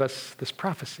he gave us this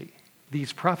prophecy.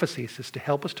 These prophecies is to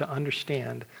help us to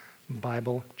understand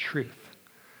Bible truth.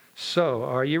 So,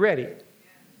 are you ready?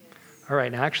 All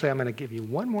right, now actually I'm going to give you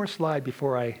one more slide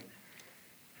before I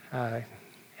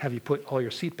have you put all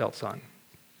your seatbelts on.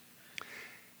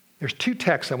 There's 2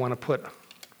 texts I want to put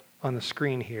on the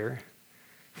screen here.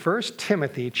 1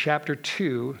 Timothy chapter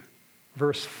 2,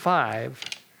 verse 5,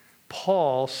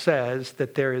 Paul says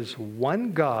that there is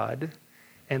one God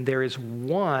and there is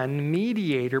one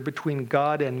mediator between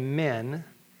God and men.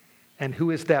 And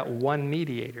who is that one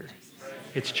mediator?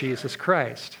 It's Jesus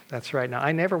Christ. That's right. Now,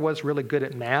 I never was really good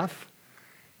at math.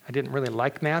 I didn't really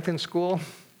like math in school.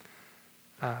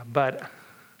 But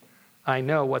I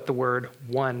know what the word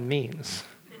one means.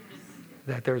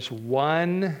 That there's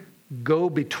one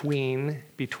go-between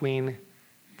between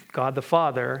God the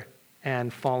Father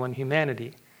and fallen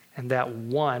humanity. And that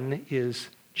one is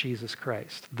Jesus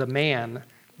Christ. The man,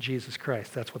 Jesus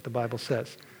Christ. That's what the Bible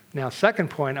says. Now, second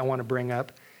point I want to bring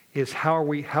up is how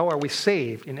are we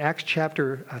saved? In Acts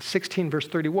chapter 16, verse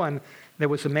 31, there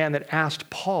was a man that asked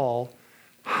Paul,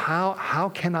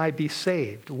 how can I be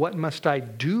saved? What must I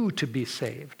do to be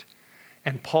saved?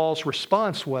 And Paul's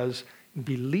response was,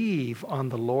 believe on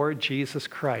the Lord Jesus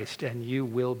Christ and you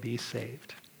will be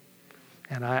saved.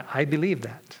 And I believe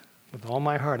that with all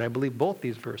my heart. I believe both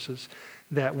these verses,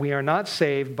 that we are not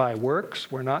saved by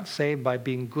works. We're not saved by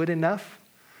being good enough.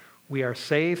 We are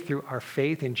saved through our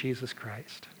faith in Jesus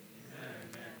Christ.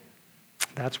 Amen.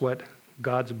 That's what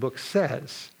God's book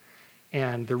says.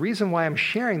 And the reason why I'm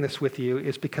sharing this with you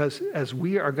is because, as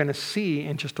we are going to see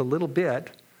in just a little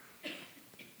bit,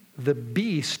 the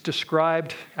beast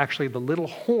described, actually the little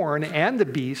horn and the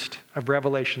beast of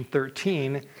Revelation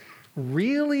 13,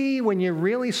 really, when you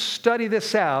really study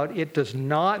this out, it does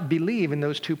not believe in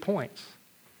those 2 points.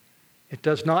 It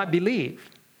does not believe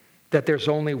that there's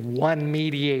only one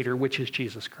mediator, which is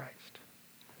Jesus Christ.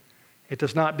 It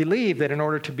does not believe that in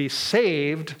order to be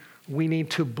saved, we need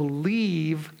to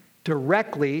believe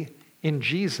directly in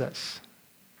Jesus.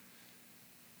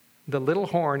 The little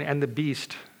horn and the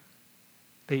beast,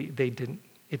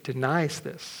 it denies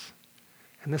this.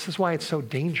 And this is why it's so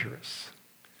dangerous.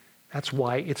 That's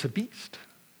why it's a beast.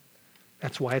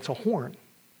 That's why it's a horn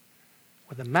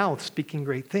with a mouth speaking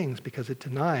great things, because it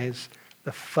denies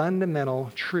the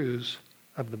fundamental truths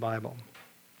of the Bible.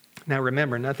 Now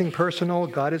remember, nothing personal.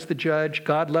 God is the judge.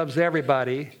 God loves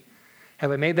everybody.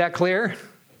 Have I made that clear?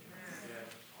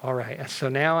 All right. So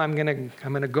now I'm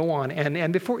gonna go on.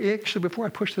 And before I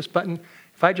push this button,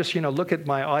 if I just look at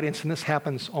my audience, and this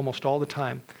happens almost all the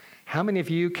time, how many of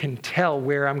you can tell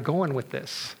where I'm going with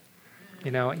this?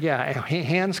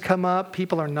 Hands come up,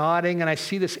 people are nodding, and I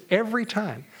see this every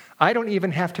time. I don't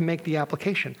even have to make the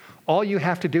application. All you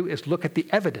have to do is look at the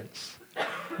evidence.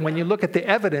 When you look at the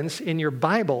evidence in your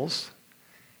Bibles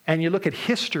and you look at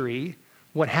history,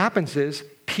 what happens is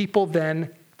people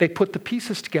then, they put the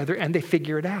pieces together and they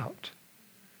figure it out.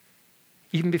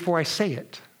 Even before I say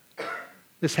it.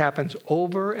 This happens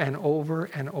over and over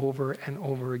and over and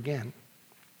over again.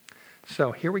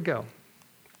 So here we go.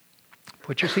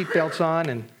 Put your seatbelts on,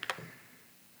 and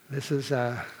this is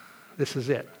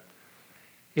it.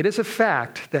 It is a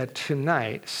fact that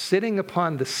tonight, sitting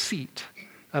upon the seat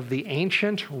of the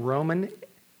ancient Roman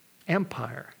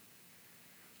Empire,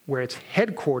 where its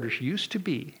headquarters used to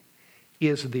be,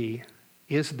 is the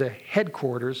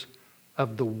headquarters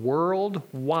of the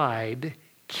worldwide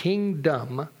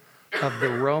kingdom of the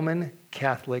Roman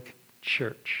Catholic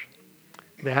Church.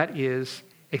 That is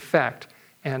a fact.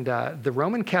 And the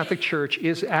Roman Catholic Church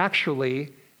is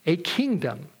actually a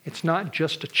kingdom. It's not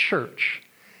just a church.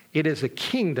 It is a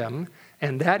kingdom,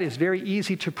 and that is very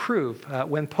easy to prove.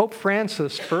 When Pope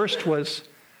Francis first was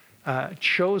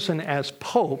chosen as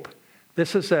Pope,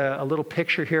 this is a little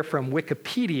picture here from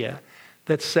Wikipedia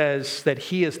that says that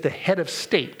he is the head of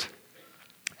state.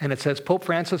 And it says, Pope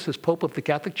Francis is Pope of the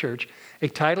Catholic Church, a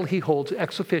title he holds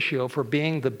ex officio for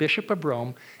being the Bishop of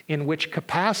Rome, in which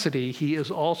capacity he is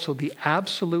also the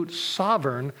absolute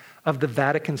sovereign of the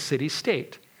Vatican City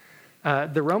state.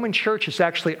 The Roman Church is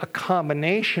actually a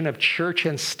combination of church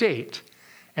and state.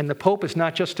 And the Pope is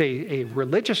not just a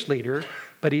religious leader,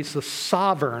 but he's the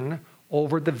sovereign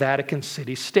over the Vatican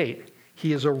City state.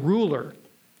 He is a ruler.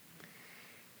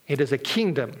 It is a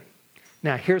kingdom.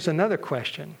 Now, here's another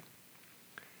question.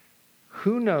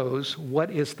 Who knows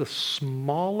what is the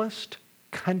smallest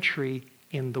country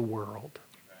in the world?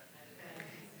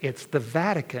 It's the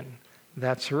Vatican.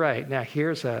 That's right. Now,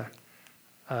 here's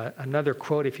another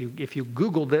quote. If you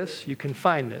Google this, you can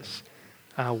find this.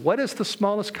 What is the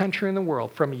smallest country in the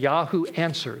world? From Yahoo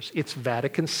Answers, it's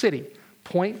Vatican City,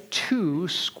 0.2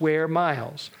 square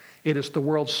miles. It is the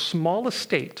world's smallest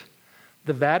state.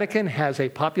 The Vatican has a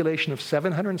population of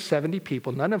 770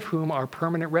 people, none of whom are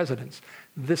permanent residents.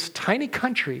 This tiny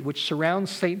country, which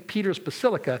surrounds St. Peter's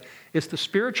Basilica, is the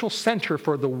spiritual center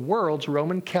for the world's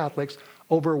Roman Catholics,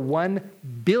 over 1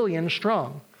 billion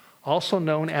strong. Also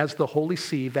known as the Holy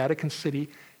See, Vatican City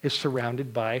is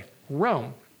surrounded by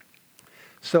Rome.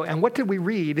 So, and what did we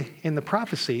read in the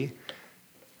prophecy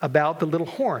about the little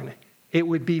horn? It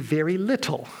would be very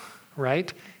little,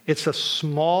 right? It's a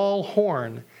small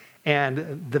horn,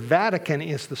 and the Vatican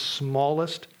is the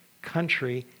smallest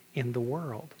country in the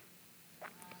world.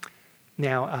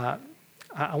 Now,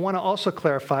 I want to also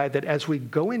clarify that as we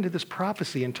go into this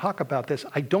prophecy and talk about this,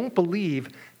 I don't believe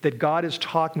that God is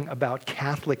talking about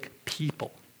Catholic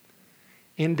people,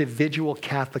 individual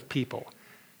Catholic people.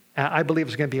 I believe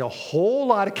there's going to be a whole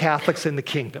lot of Catholics in the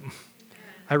kingdom.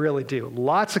 I really do.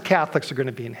 Lots of Catholics are going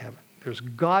to be in heaven. There's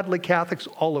godly Catholics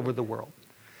all over the world.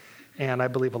 And I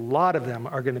believe a lot of them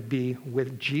are going to be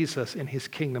with Jesus in his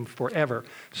kingdom forever.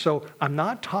 So I'm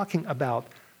not talking about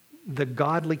the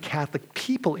godly Catholic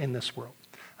people in this world.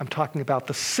 I'm talking about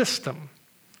the system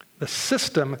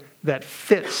that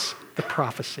fits the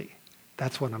prophecy.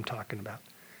 That's what I'm talking about.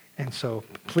 And so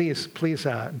please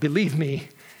believe me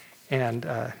and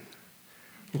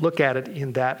look at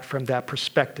it from that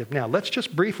perspective. Now, let's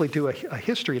just briefly do a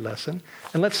history lesson,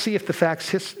 and let's see if the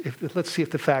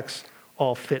facts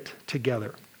all fit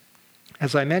together.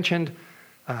 As I mentioned,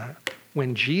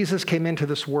 when Jesus came into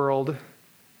this world,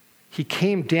 he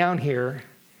came down here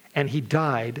and he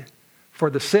died for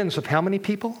the sins of how many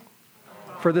people?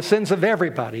 For the sins of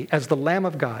everybody, as the Lamb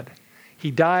of God.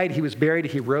 He died, he was buried,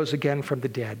 he rose again from the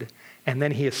dead, and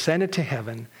then he ascended to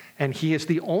heaven, and he is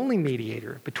the only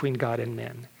mediator between God and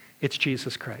men. It's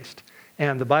Jesus Christ.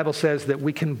 And the Bible says that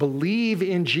we can believe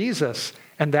in Jesus,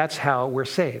 and that's how we're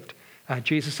saved.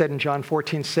 Jesus said in John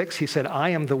 14:6, he said, I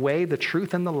am the way, the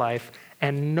truth, and the life,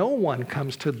 and no one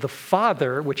comes to the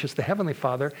Father, which is the Heavenly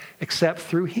Father, except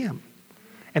through him.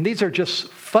 And these are just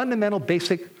fundamental,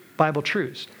 basic Bible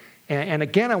truths. And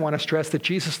again, I want to stress that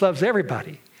Jesus loves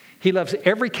everybody. He loves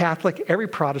every Catholic, every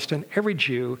Protestant, every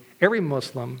Jew, every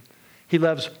Muslim. He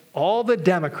loves all the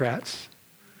Democrats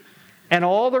and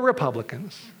all the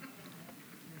Republicans.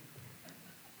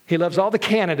 He loves all the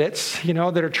candidates,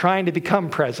 that are trying to become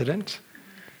president.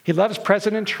 He loves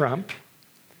President Trump,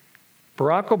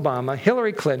 Barack Obama,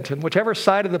 Hillary Clinton, whichever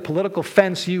side of the political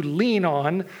fence you lean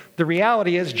on. The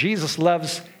reality is Jesus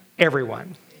loves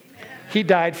everyone. He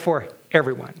died for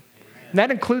everyone. And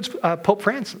that includes Pope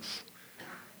Francis.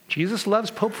 Jesus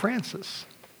loves Pope Francis.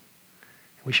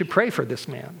 We should pray for this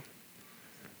man,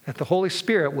 that the Holy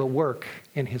Spirit will work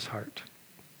in his heart.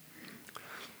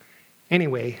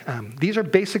 Anyway, these are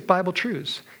basic Bible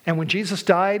truths. And when Jesus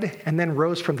died and then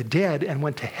rose from the dead and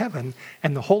went to heaven,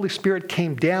 and the Holy Spirit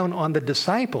came down on the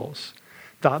disciples,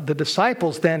 the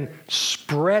disciples then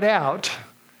spread out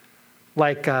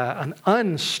like an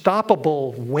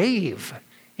unstoppable wave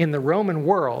in the Roman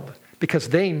world, because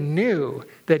they knew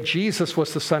that Jesus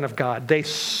was the Son of God. They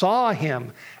saw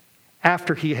him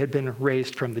after he had been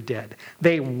raised from the dead.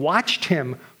 They watched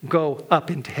him go up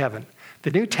into heaven.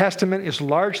 The New Testament is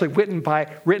largely written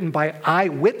by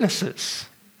eyewitnesses.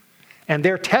 And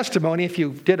their testimony, if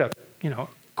you did a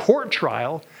court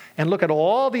trial and look at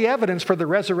all the evidence for the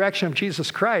resurrection of Jesus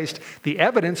Christ, the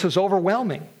evidence is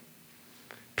overwhelming.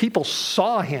 People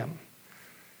saw him.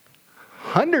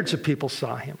 Hundreds of people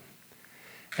saw him.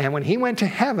 And when he went to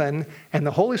heaven and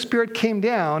the Holy Spirit came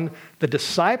down, the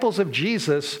disciples of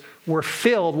Jesus were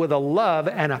filled with a love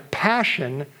and a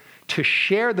passion to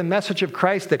share the message of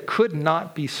Christ that could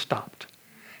not be stopped.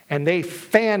 And they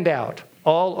fanned out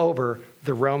all over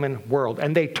the Roman world.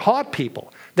 And they taught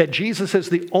people that Jesus is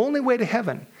the only way to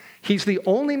heaven. He's the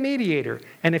only mediator.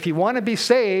 And if you want to be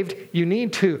saved, you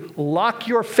need to lock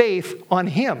your faith on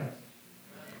him.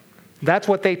 That's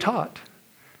what they taught.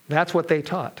 That's what they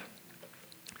taught.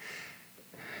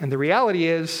 And the reality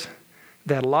is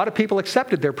that a lot of people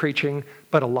accepted their preaching,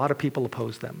 but a lot of people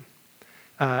opposed them.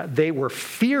 They were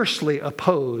fiercely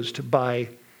opposed by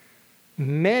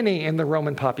many in the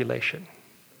Roman population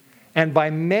and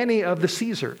by many of the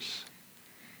Caesars.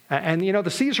 And the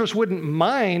Caesars wouldn't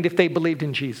mind if they believed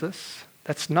in Jesus.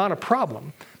 That's not a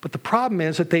problem. But the problem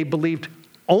is that they believed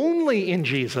only in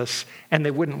Jesus and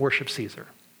they wouldn't worship Caesar.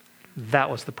 That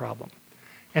was the problem.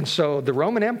 And so the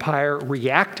Roman Empire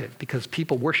reacted because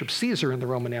people worshiped Caesar in the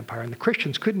Roman Empire, and the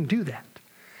Christians couldn't do that.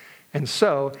 And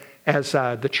so as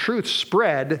the truth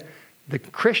spread, the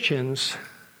Christians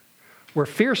were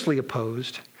fiercely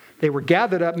opposed. They were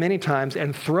gathered up many times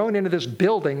and thrown into this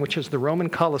building, which is the Roman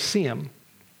Colosseum.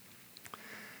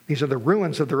 These are the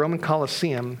ruins of the Roman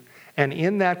Colosseum. And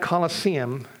in that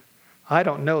Colosseum, I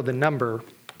don't know the number,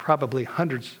 probably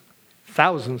hundreds,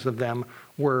 thousands of them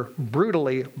were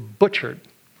brutally butchered.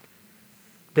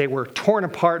 They were torn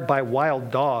apart by wild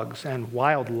dogs and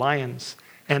wild lions,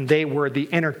 and they were the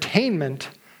entertainment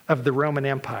of the Roman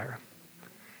Empire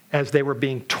as they were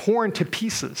being torn to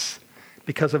pieces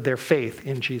because of their faith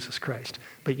in Jesus Christ.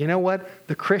 But you know what?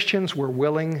 The Christians were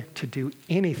willing to do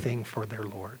anything for their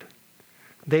Lord.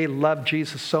 They loved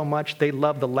Jesus so much. They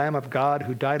loved the Lamb of God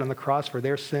who died on the cross for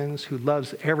their sins, who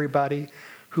loves everybody,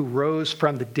 who rose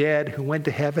from the dead, who went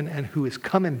to heaven, and who is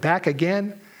coming back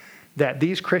again, that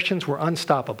these Christians were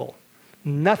unstoppable.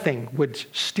 Nothing would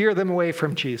steer them away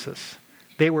from Jesus.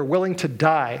 They were willing to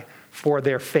die for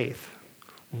their faith,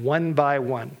 one by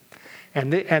one.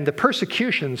 And the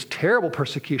persecutions, terrible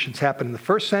persecutions, happened in the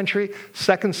 1st century,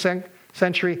 2nd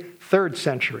century, 3rd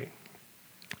century.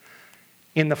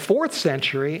 In the 4th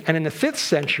century and in the 5th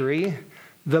century,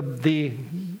 the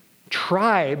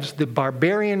tribes, the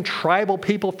barbarian tribal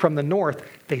people from the north,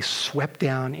 they swept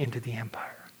down into the empire.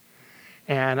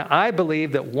 And I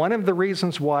believe that one of the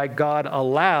reasons why God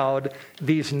allowed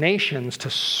these nations to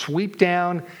sweep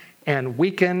down and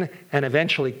weaken and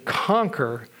eventually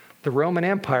conquer the Roman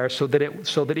Empire so that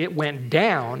it went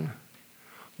down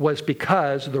was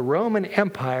because the Roman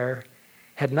Empire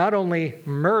had not only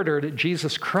murdered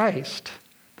Jesus Christ,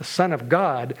 the Son of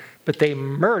God, but they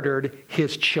murdered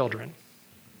his children.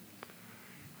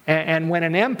 And when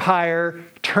an empire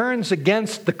turns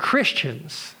against the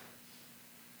Christians,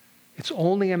 it's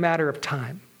only a matter of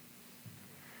time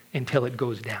until it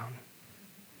goes down.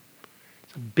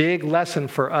 It's a big lesson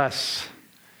for us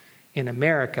in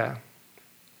America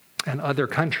and other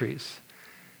countries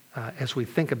as we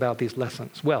think about these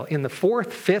lessons. Well, in the 4th,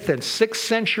 5th, and 6th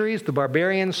centuries, the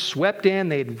barbarians swept in,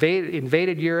 they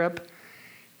invaded Europe,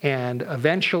 and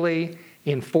eventually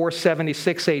in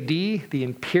 476 AD, the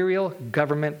imperial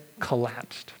government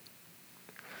collapsed.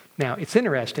 Now, it's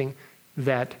interesting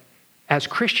that as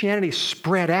Christianity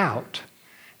spread out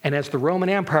and as the Roman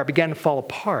Empire began to fall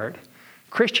apart,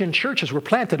 Christian churches were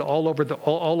planted all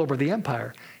over the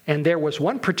empire. And there was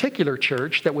one particular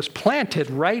church that was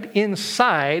planted right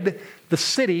inside the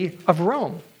city of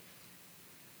Rome.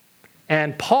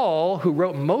 And Paul, who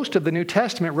wrote most of the New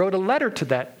Testament, wrote a letter to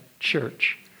that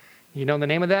church. You know the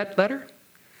name of that letter?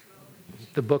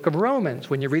 The book of Romans.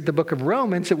 When you read the book of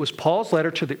Romans, it was Paul's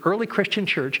letter to the early Christian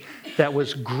church that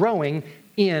was growing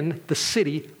in the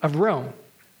city of Rome.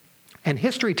 And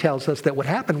history tells us that what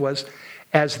happened was,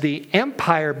 as the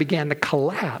empire began to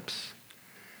collapse,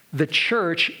 the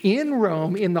church in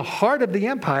Rome, in the heart of the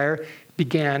empire,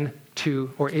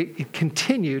 it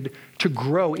continued to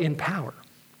grow in power.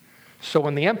 So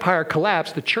when the empire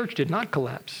collapsed, the church did not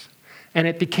collapse. And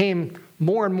it became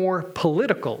more and more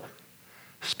political,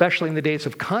 especially in the days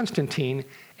of Constantine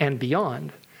and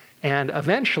beyond. And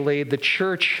eventually, the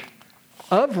Church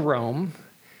of Rome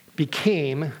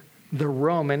became the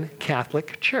Roman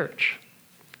Catholic Church.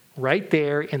 Right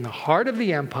there in the heart of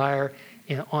the empire,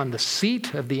 on the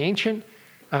seat of the ancient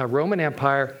Roman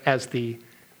Empire, as the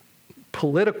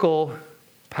political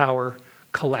power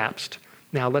collapsed.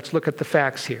 Now, let's look at the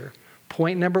facts here.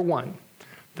 Point number 1,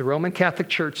 the Roman Catholic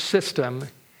Church system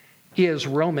is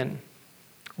Roman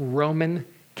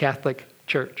Catholic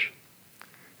Church.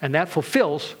 And that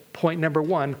fulfills point number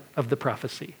 1 of the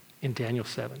prophecy in Daniel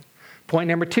 7. Point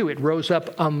number 2, it rose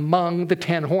up among the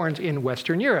 10 horns in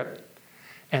Western Europe.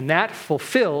 And that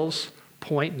fulfills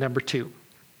point number 2.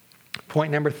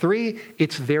 Point number 3,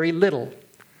 it's very little.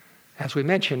 As we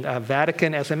mentioned,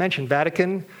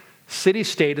 Vatican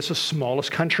city-state is the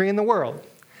smallest country in the world.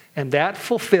 And that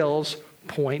fulfills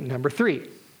point number 3.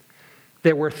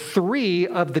 There were 3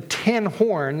 of the 10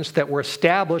 horns that were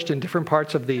established in different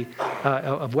parts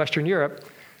of Western Europe.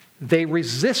 They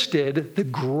resisted the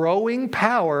growing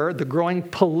power, the growing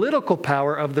political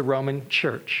power of the Roman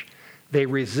Church. They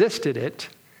resisted it,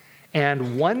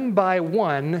 and one by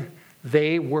one,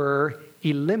 they were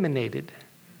eliminated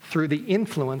through the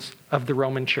influence of the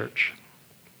Roman Church.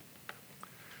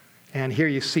 And here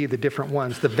you see the different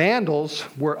ones. The Vandals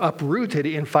were uprooted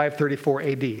in 534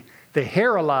 AD. The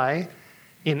Heruli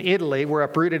in Italy were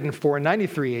uprooted in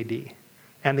 493 AD.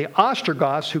 And the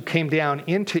Ostrogoths, who came down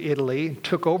into Italy,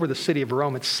 took over the city of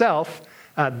Rome itself,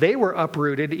 they were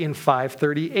uprooted in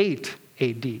 538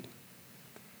 AD.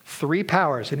 3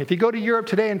 powers. And if you go to Europe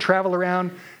today and travel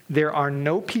around, there are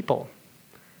no people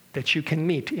that you can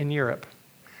meet in Europe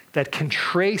that can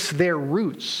trace their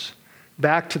roots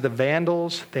back to the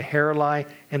Vandals, the Heruli,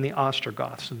 and the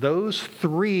Ostrogoths. Those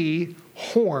 3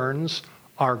 horns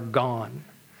are gone.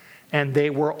 And they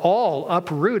were all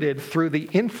uprooted through the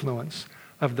influence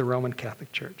of the Roman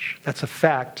Catholic Church. That's a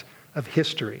fact of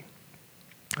history.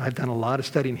 I've done a lot of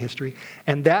study in history,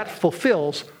 and that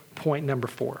fulfills point number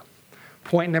 4.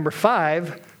 Point number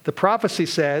 5, the prophecy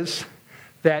says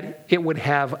that it would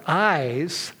have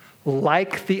eyes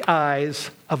like the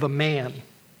eyes of a man.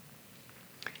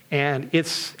 And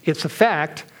it's a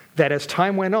fact that as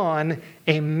time went on,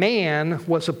 a man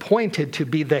was appointed to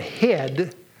be the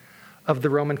head of the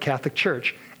Roman Catholic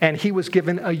Church. And he was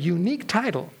given a unique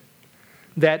title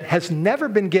that has never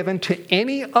been given to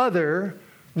any other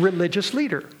religious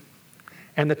leader.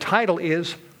 And the title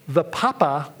is the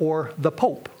Papa, or the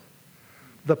Pope.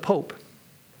 The Pope.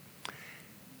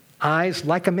 Eyes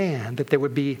like a man, that there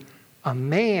would be a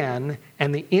man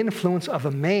and the influence of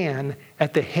a man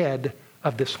at the head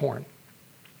of this horn.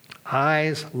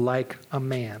 Eyes like a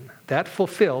man. That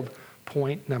fulfilled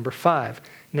point number 5.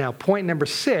 Now, point number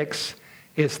 6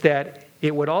 is that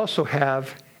it would also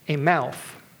have a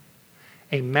mouth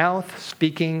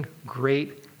speaking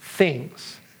great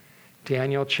things.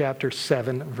 Daniel chapter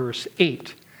 7, verse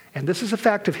 8. And this is a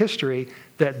fact of history,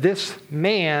 that this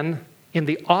man in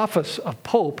the office of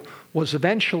Pope was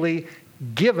eventually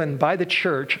given by the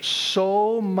church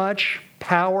so much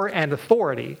power and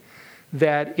authority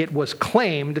that it was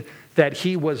claimed that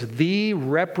he was the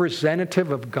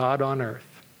representative of God on earth.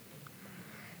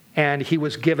 And he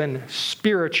was given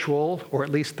spiritual, or at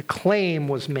least the claim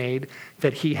was made,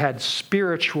 that he had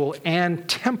spiritual and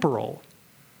temporal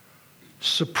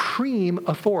supreme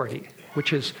authority,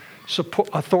 which is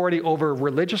authority over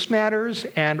religious matters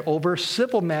and over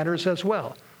civil matters as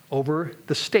well, over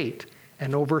the state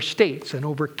and over states and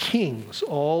over kings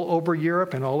all over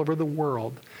Europe and all over the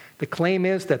world. The claim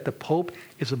is that the Pope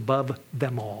is above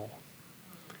them all.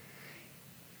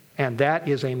 And that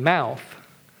is a mouth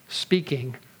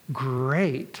speaking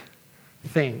great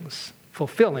things,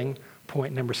 fulfilling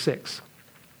point number 6.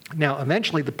 Now,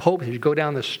 eventually the Pope, as you go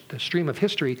down the stream of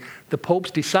history, the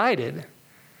popes decided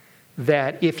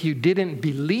that if you didn't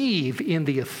believe in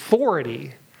the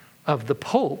authority of the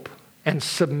Pope and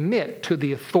submit to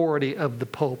the authority of the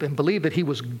Pope and believe that he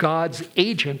was God's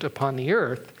agent upon the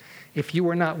earth, if you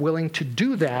were not willing to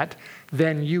do that,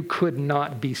 then you could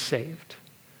not be saved.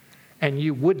 And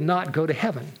you would not go to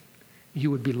heaven.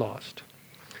 You would be lost.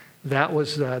 That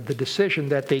was the decision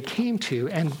that they came to.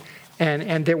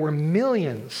 And there were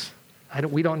millions,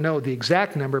 we don't know the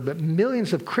exact number, but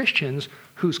millions of Christians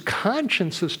whose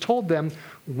consciences told them,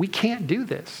 we can't do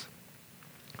this.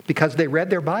 Because they read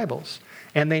their Bibles.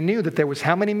 And they knew that there was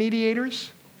how many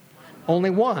mediators? Only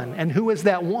one. And who is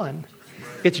that one?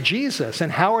 It's Jesus.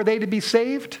 And how are they to be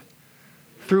saved?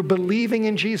 Through believing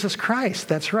in Jesus Christ.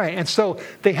 That's right. And so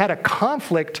they had a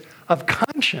conflict of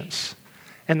conscience.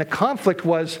 And the conflict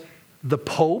was the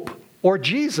Pope or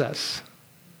Jesus.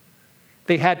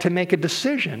 They had to make a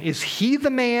decision. Is he the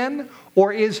man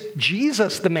or is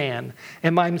Jesus the man?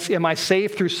 Am I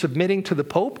saved through submitting to the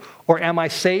Pope, or am I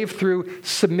saved through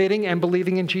submitting and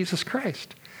believing in Jesus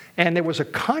Christ? And there was a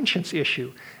conscience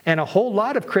issue. And a whole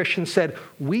lot of Christians said,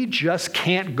 we just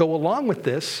can't go along with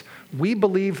this. We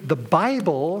believe the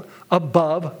Bible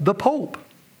above the Pope.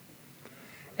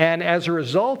 And as a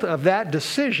result of that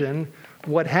decision,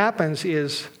 what happened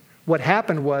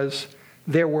was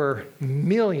there were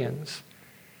millions.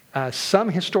 Some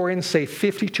historians say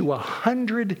 50 to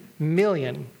 100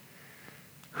 million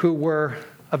who were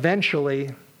eventually,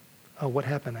 what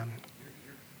happened?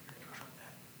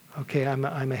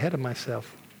 I'm ahead of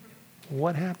myself.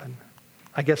 What happened?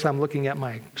 I guess I'm looking at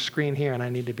my screen here and I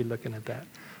need to be looking at that.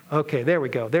 Okay, there we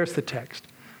go. There's the text.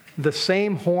 The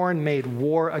same horn made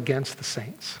war against the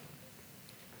saints.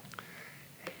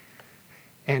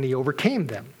 And he overcame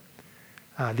them.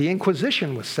 The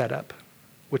Inquisition was set up,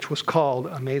 which was called,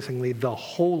 amazingly, the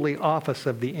Holy Office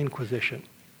of the Inquisition.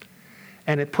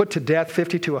 And it put to death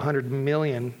 50 to 100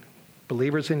 million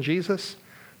believers in Jesus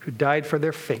who died for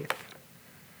their faith.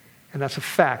 And that's a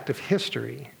fact of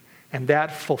history. And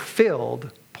that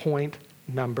fulfilled point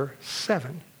number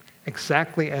 7,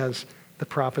 exactly as the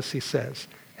prophecy says.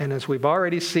 And as we've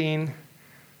already seen,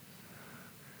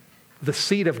 the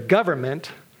seat of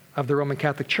government of the Roman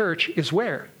Catholic Church is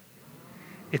where?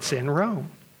 It's in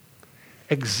Rome.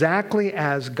 Exactly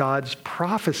as God's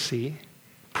prophecy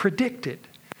predicted,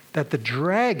 that the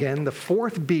dragon, the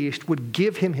fourth beast, would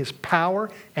give him his power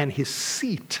and his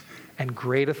seat and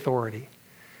great authority.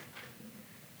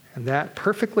 And that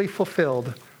perfectly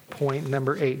fulfilled point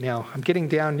number 8. Now, I'm getting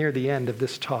down near the end of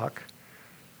this talk.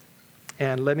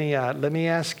 And let me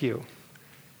ask you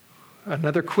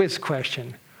another quiz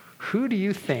question. Who do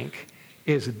you think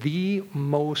is the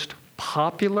most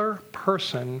popular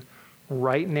person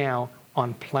right now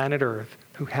on planet Earth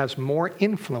who has more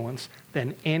influence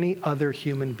than any other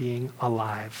human being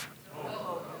alive?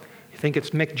 You think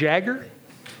it's Mick Jagger?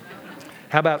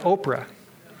 How about Oprah?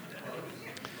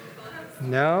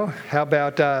 No. How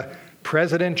about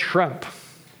President Trump?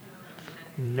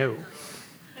 No.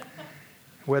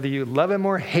 Whether you love him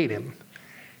or hate him,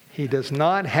 he does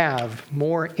not have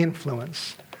more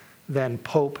influence than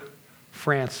Pope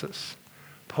Francis.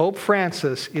 Pope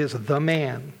Francis is the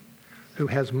man who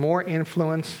has more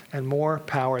influence and more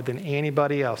power than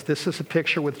anybody else. This is a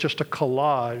picture with just a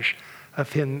collage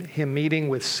of him meeting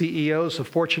with CEOs of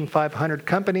Fortune 500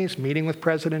 companies, meeting with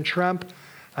President Trump,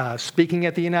 speaking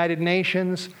at the United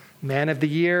Nations, Man of the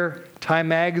Year, Time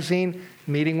Magazine,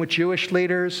 meeting with Jewish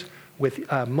leaders, with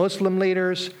Muslim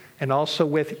leaders, and also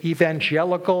with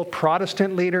evangelical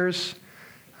Protestant leaders.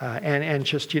 And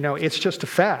just, it's just a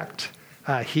fact.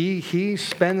 He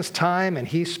spends time and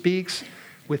he speaks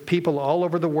with people all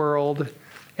over the world,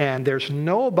 and there's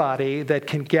nobody that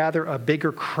can gather a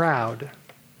bigger crowd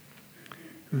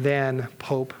than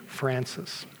Pope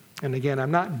Francis. And again,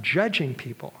 I'm not judging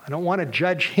people. I don't want to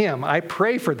judge him. I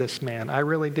pray for this man. I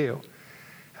really do.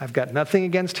 I've got nothing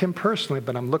against him personally,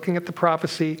 but I'm looking at the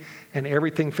prophecy and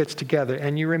everything fits together.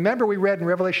 And you remember we read in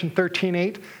Revelation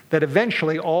 13:8 that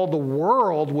eventually all the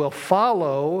world will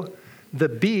follow the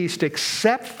beast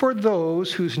except for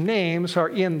those whose names are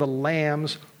in the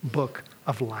Lamb's book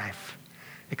of life.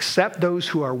 Except those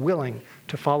who are willing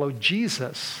to follow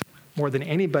Jesus more than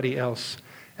anybody else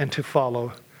and to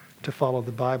follow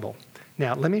the Bible.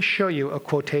 Now, let me show you a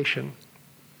quotation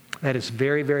that is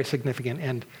very, very significant.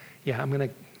 And yeah, I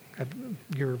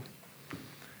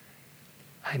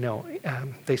know,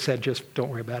 they said just don't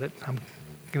worry about it. I'm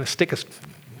going to stick as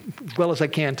well as I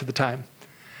can to the time.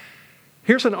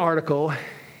 Here's an article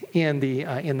in the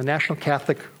National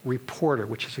Catholic Reporter,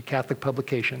 which is a Catholic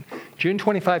publication, June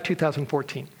 25,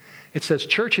 2014. It says,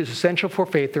 "Church is essential for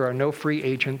faith. There are no free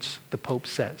agents," the Pope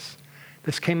says.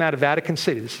 This came out of Vatican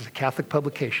City. This is a Catholic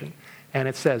publication. And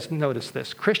it says, notice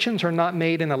this, "Christians are not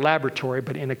made in a laboratory,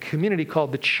 but in a community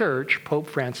called the Church," Pope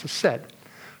Francis said.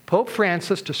 Pope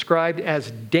Francis described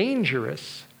as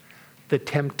dangerous the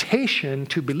temptation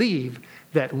to believe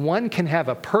that one can have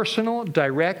a personal,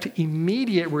 direct,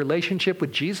 immediate relationship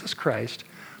with Jesus Christ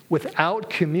without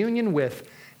communion with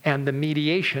and the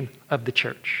mediation of the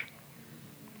Church.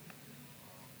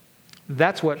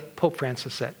 That's what Pope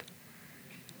Francis said.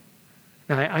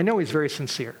 Now, I know he's very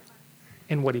sincere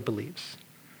in what he believes.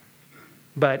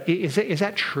 But is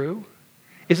that true?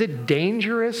 Is it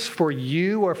dangerous for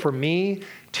you or for me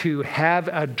to have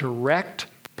a direct,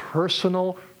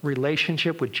 personal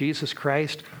relationship with Jesus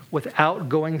Christ without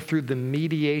going through the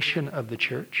mediation of the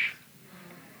Church?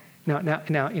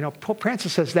 Now, Pope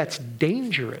Francis says that's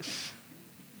dangerous.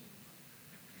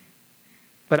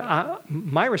 But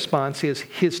my response is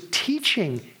his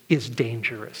teaching is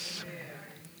dangerous.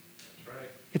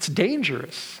 It's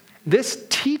dangerous. This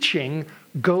teaching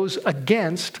goes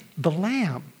against the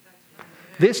Lamb.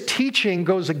 This teaching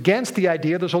goes against the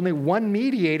idea there's only one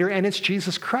mediator, and it's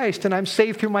Jesus Christ, and I'm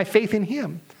saved through my faith in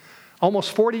him.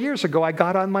 Almost 40 years ago, I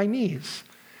got on my knees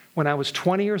when I was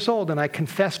 20 years old, and I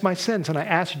confessed my sins, and I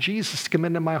asked Jesus to come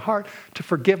into my heart to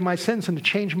forgive my sins and to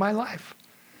change my life.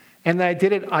 And I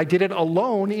did it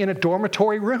alone in a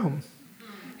dormitory room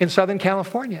in Southern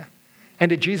California. And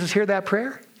did Jesus hear that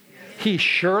prayer? He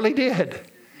surely did.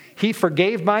 He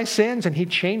forgave my sins and he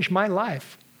changed my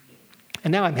life.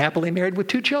 And now I'm happily married with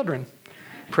 2 children.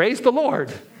 Praise the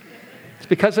Lord. It's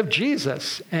because of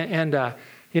Jesus.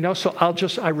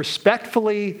 So I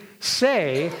respectfully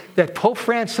say that Pope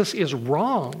Francis is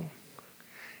wrong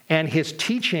and his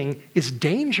teaching is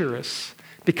dangerous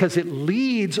because it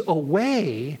leads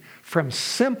away from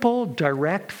simple,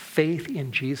 direct faith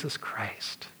in Jesus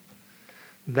Christ.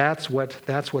 That's what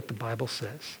the Bible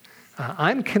says.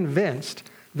 I'm convinced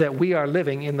that we are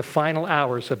living in the final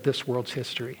hours of this world's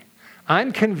history.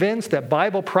 I'm convinced that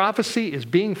Bible prophecy is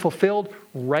being fulfilled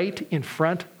right in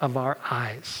front of our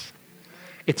eyes.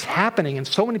 It's happening, and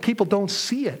so many people don't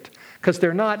see it because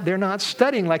they're not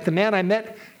studying. Like the man I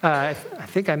met, I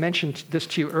think I mentioned this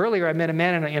to you earlier. I met a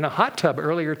man in a hot tub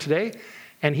earlier today,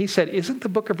 and he said, "Isn't the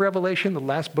book of Revelation the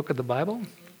last book of the Bible?"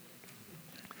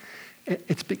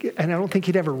 And I don't think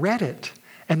he'd ever read it.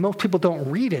 And most people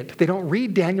don't read it. They don't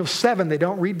read Daniel 7. They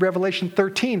don't read Revelation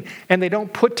 13. And they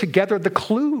don't put together the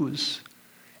clues.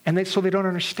 So they don't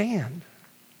understand.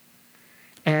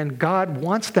 And God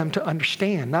wants them to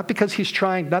understand. Not because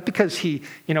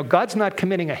God's not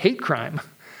committing a hate crime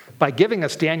by giving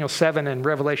us Daniel 7 and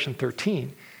Revelation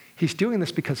 13. He's doing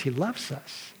this because he loves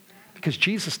us. Because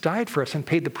Jesus died for us and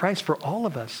paid the price for all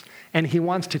of us. And he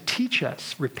wants to teach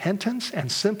us repentance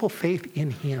and simple faith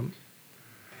in him.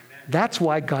 That's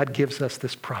why God gives us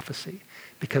this prophecy,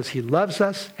 because he loves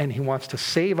us and he wants to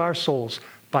save our souls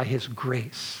by his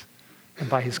grace and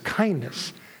by his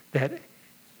kindness that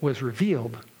was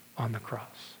revealed on the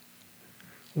cross.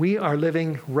 We are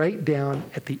living right down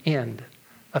at the end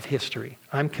of history.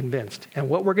 I'm convinced. And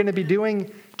what we're going to be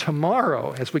doing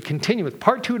tomorrow as we continue with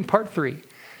part 2 and part 3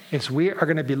 is we are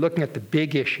going to be looking at the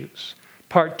big issues.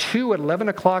 Part 2 at 11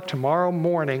 o'clock tomorrow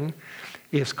morning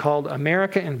is called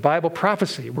America and Bible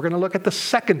Prophecy. We're going to look at the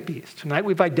second beast. Tonight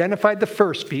we've identified the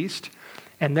first beast,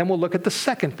 and then we'll look at the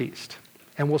second beast.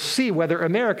 And we'll see whether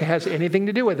America has anything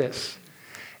to do with this.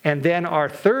 And then our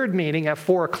third meeting at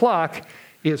 4 o'clock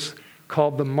is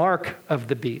called the Mark of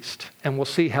the Beast. And we'll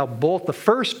see how both the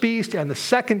first beast and the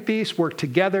second beast work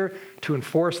together to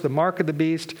enforce the mark of the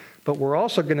beast. But we're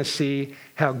also going to see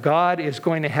how God is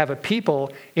going to have a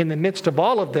people in the midst of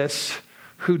all of this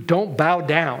who don't bow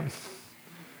down,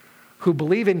 who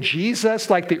believe in Jesus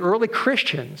like the early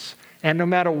Christians. And no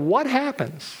matter what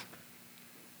happens,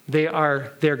 they're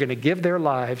going to give their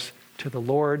lives to the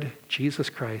Lord Jesus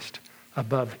Christ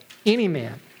above any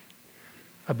man,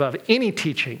 above any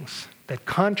teachings that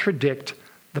contradict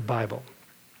the Bible.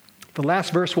 The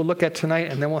last verse we'll look at tonight,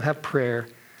 and then we'll have prayer,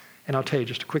 and I'll tell you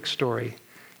just a quick story,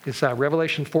 is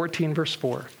Revelation 14, verse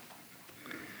 4.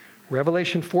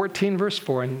 Revelation 14, verse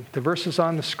 4, and the verse is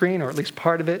on the screen, or at least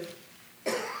part of it.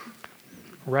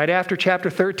 Right after chapter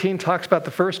 13 talks about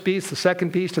the first beast, the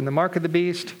second beast, and the mark of the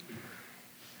beast.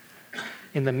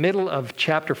 In the middle of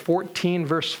chapter 14,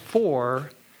 verse 4,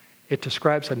 it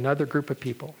describes another group of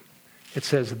people. It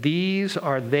says, "These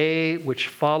are they which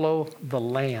follow the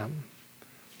Lamb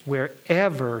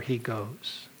wherever he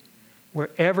goes."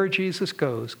 Wherever Jesus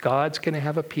goes, God's going to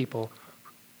have a people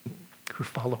who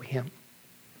follow him.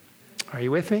 Are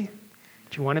you with me?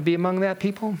 Do you want to be among that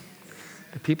people?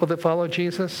 The people that follow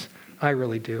Jesus? I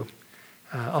really do.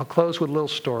 I'll close with a little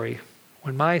story.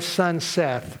 When my son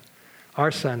Seth,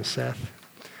 our son Seth,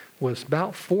 was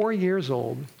about 4 years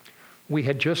old, we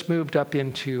had just moved up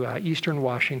into eastern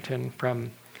Washington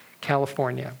from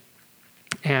California.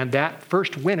 And that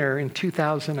first winter in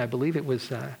 2000, I believe it was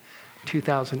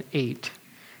 2008,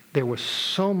 there was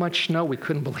so much snow we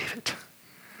couldn't believe it.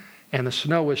 And the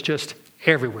snow was just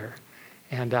everywhere.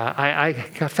 And I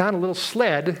found a little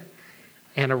sled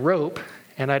and a rope,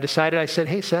 and I said,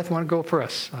 "Hey, Seth, want to go for a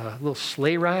little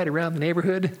sleigh ride around the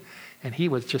neighborhood?" And he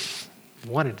was just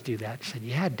wanted to do that. He said,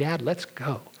 "Yeah, Dad, let's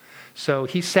go." So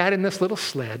he sat in this little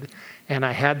sled, and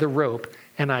I had the rope,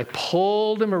 and I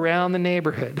pulled him around the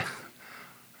neighborhood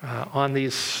on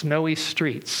these snowy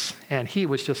streets, and he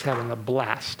was just having a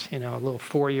blast. You know, a little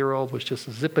 4-year-old was just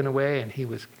zipping away, and he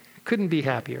couldn't be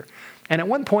happier. And at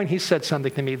one point, he said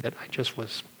something to me that I just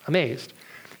was amazed.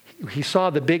 He saw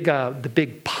the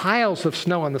big piles of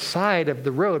snow on the side of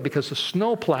the road because the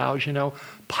snow plows,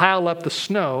 pile up the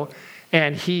snow.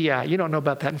 And you don't know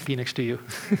about that in Phoenix, do you?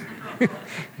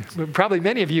 Probably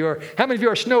many of you are. How many of you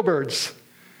are snowbirds?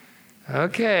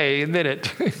 Okay, admit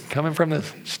it. Coming from the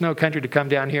snow country to come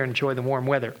down here and enjoy the warm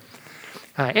weather.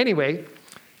 Anyway,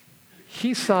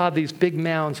 he saw these big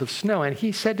mounds of snow, and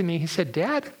he said to me,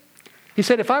 "Dad," he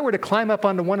said, "if I were to climb up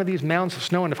onto one of these mounds of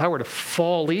snow, and if I were to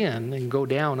fall in and go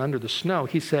down under the snow,"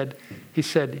 he said,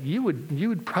 you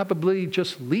would probably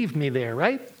just leave me there,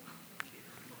 right?"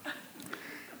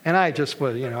 And I just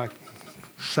was,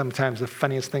 sometimes the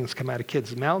funniest things come out of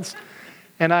kids' mouths.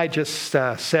 And I just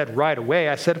said right away,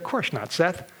 I said, "Of course not,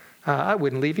 Seth. I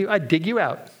wouldn't leave you. I'd dig you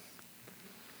out."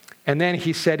 And then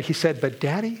he said, "But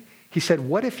Daddy," he said,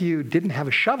 "what if you didn't have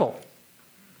a shovel?"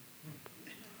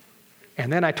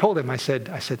 And then I told him, I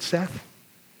said, "Seth,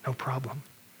 no problem.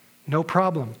 No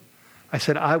problem." I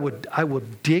said, I will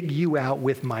dig you out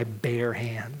with my bare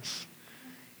hands.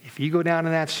 If you go down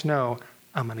in that snow,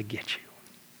 I'm going to get you.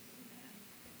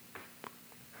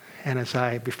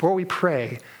 And before we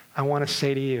pray, I want to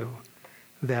say to you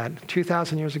that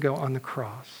 2,000 years ago on the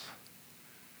cross,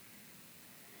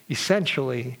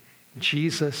 essentially,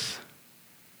 Jesus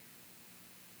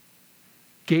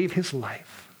gave his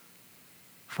life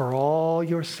for all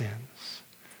your sins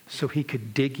so he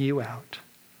could dig you out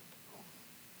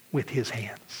with his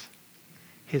hands.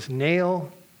 His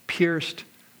nail-pierced,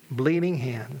 bleeding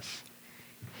hands.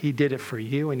 He did it for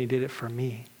you and he did it for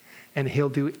me. And he'll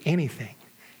do anything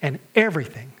and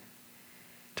everything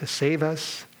to save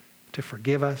us, to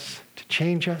forgive us, to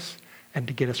change us, and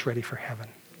to get us ready for heaven.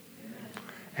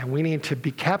 And we need to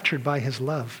be captured by his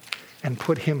love and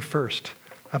put him first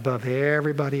above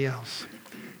everybody else.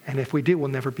 And if we do, we'll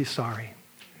never be sorry.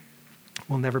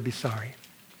 We'll never be sorry.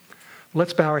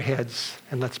 Let's bow our heads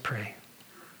and let's pray.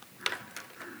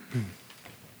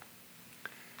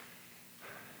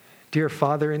 Dear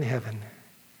Father in heaven,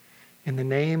 in the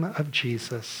name of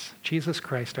Jesus, Jesus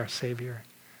Christ, our Savior,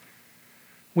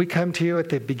 we come to you at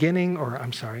the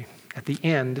at the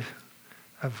end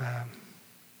of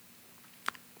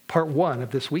part 1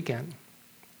 of this weekend.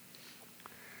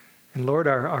 And Lord,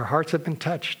 our hearts have been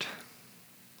touched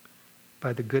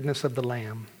by the goodness of the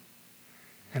Lamb.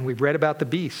 And we've read about the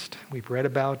beast. We've read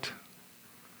about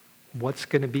what's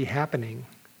going to be happening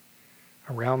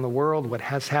around the world, what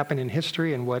has happened in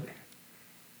history, and what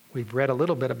we've read a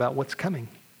little bit about what's coming.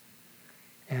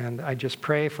 And I just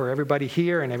pray for everybody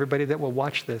here and everybody that will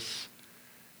watch this,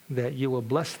 that you will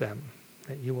bless them,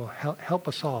 that you will help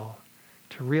us all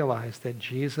to realize that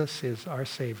Jesus is our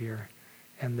Savior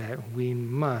and that we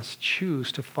must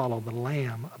choose to follow the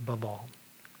Lamb above all.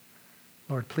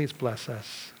 Lord, please bless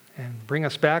us and bring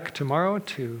us back tomorrow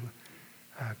to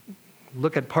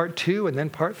look at part 2 and then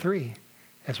part 3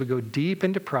 as we go deep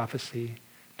into prophecy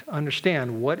to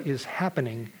understand what is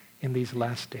happening in these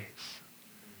last days.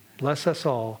 Bless us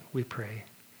all, we pray.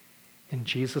 In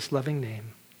Jesus' loving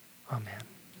name, amen.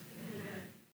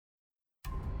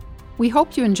 We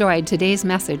hope you enjoyed today's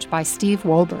message by Steve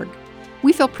Wohlberg.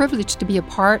 We feel privileged to be a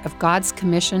part of God's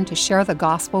commission to share the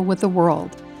gospel with the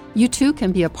world. You too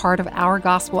can be a part of our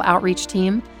gospel outreach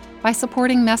team by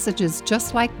supporting messages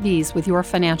just like these with your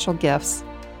financial gifts.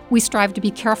 We strive to be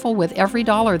careful with every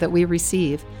dollar that we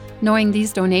receive, knowing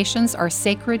these donations are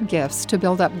sacred gifts to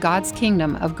build up God's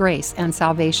kingdom of grace and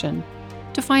salvation.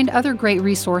 To find other great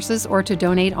resources or to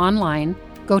donate online,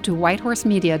 go to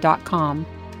whitehorsemedia.com,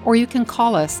 or you can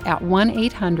call us at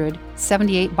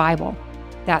 1-800-78-BIBLE.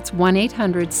 That's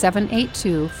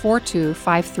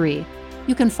 1-800-782-4253.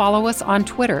 You can follow us on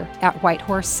Twitter at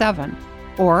Whitehorse7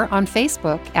 or on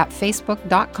Facebook at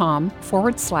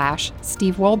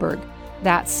facebook.com/Steve Wohlberg.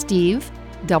 That's Steve,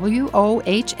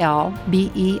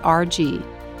 Wohlberg.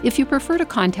 If you prefer to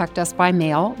contact us by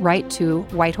mail, write to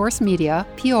White Horse Media,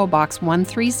 P.O. Box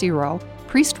 130,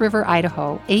 Priest River,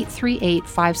 Idaho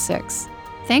 83856.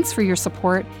 Thanks for your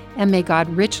support, and may God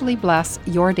richly bless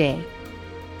your day.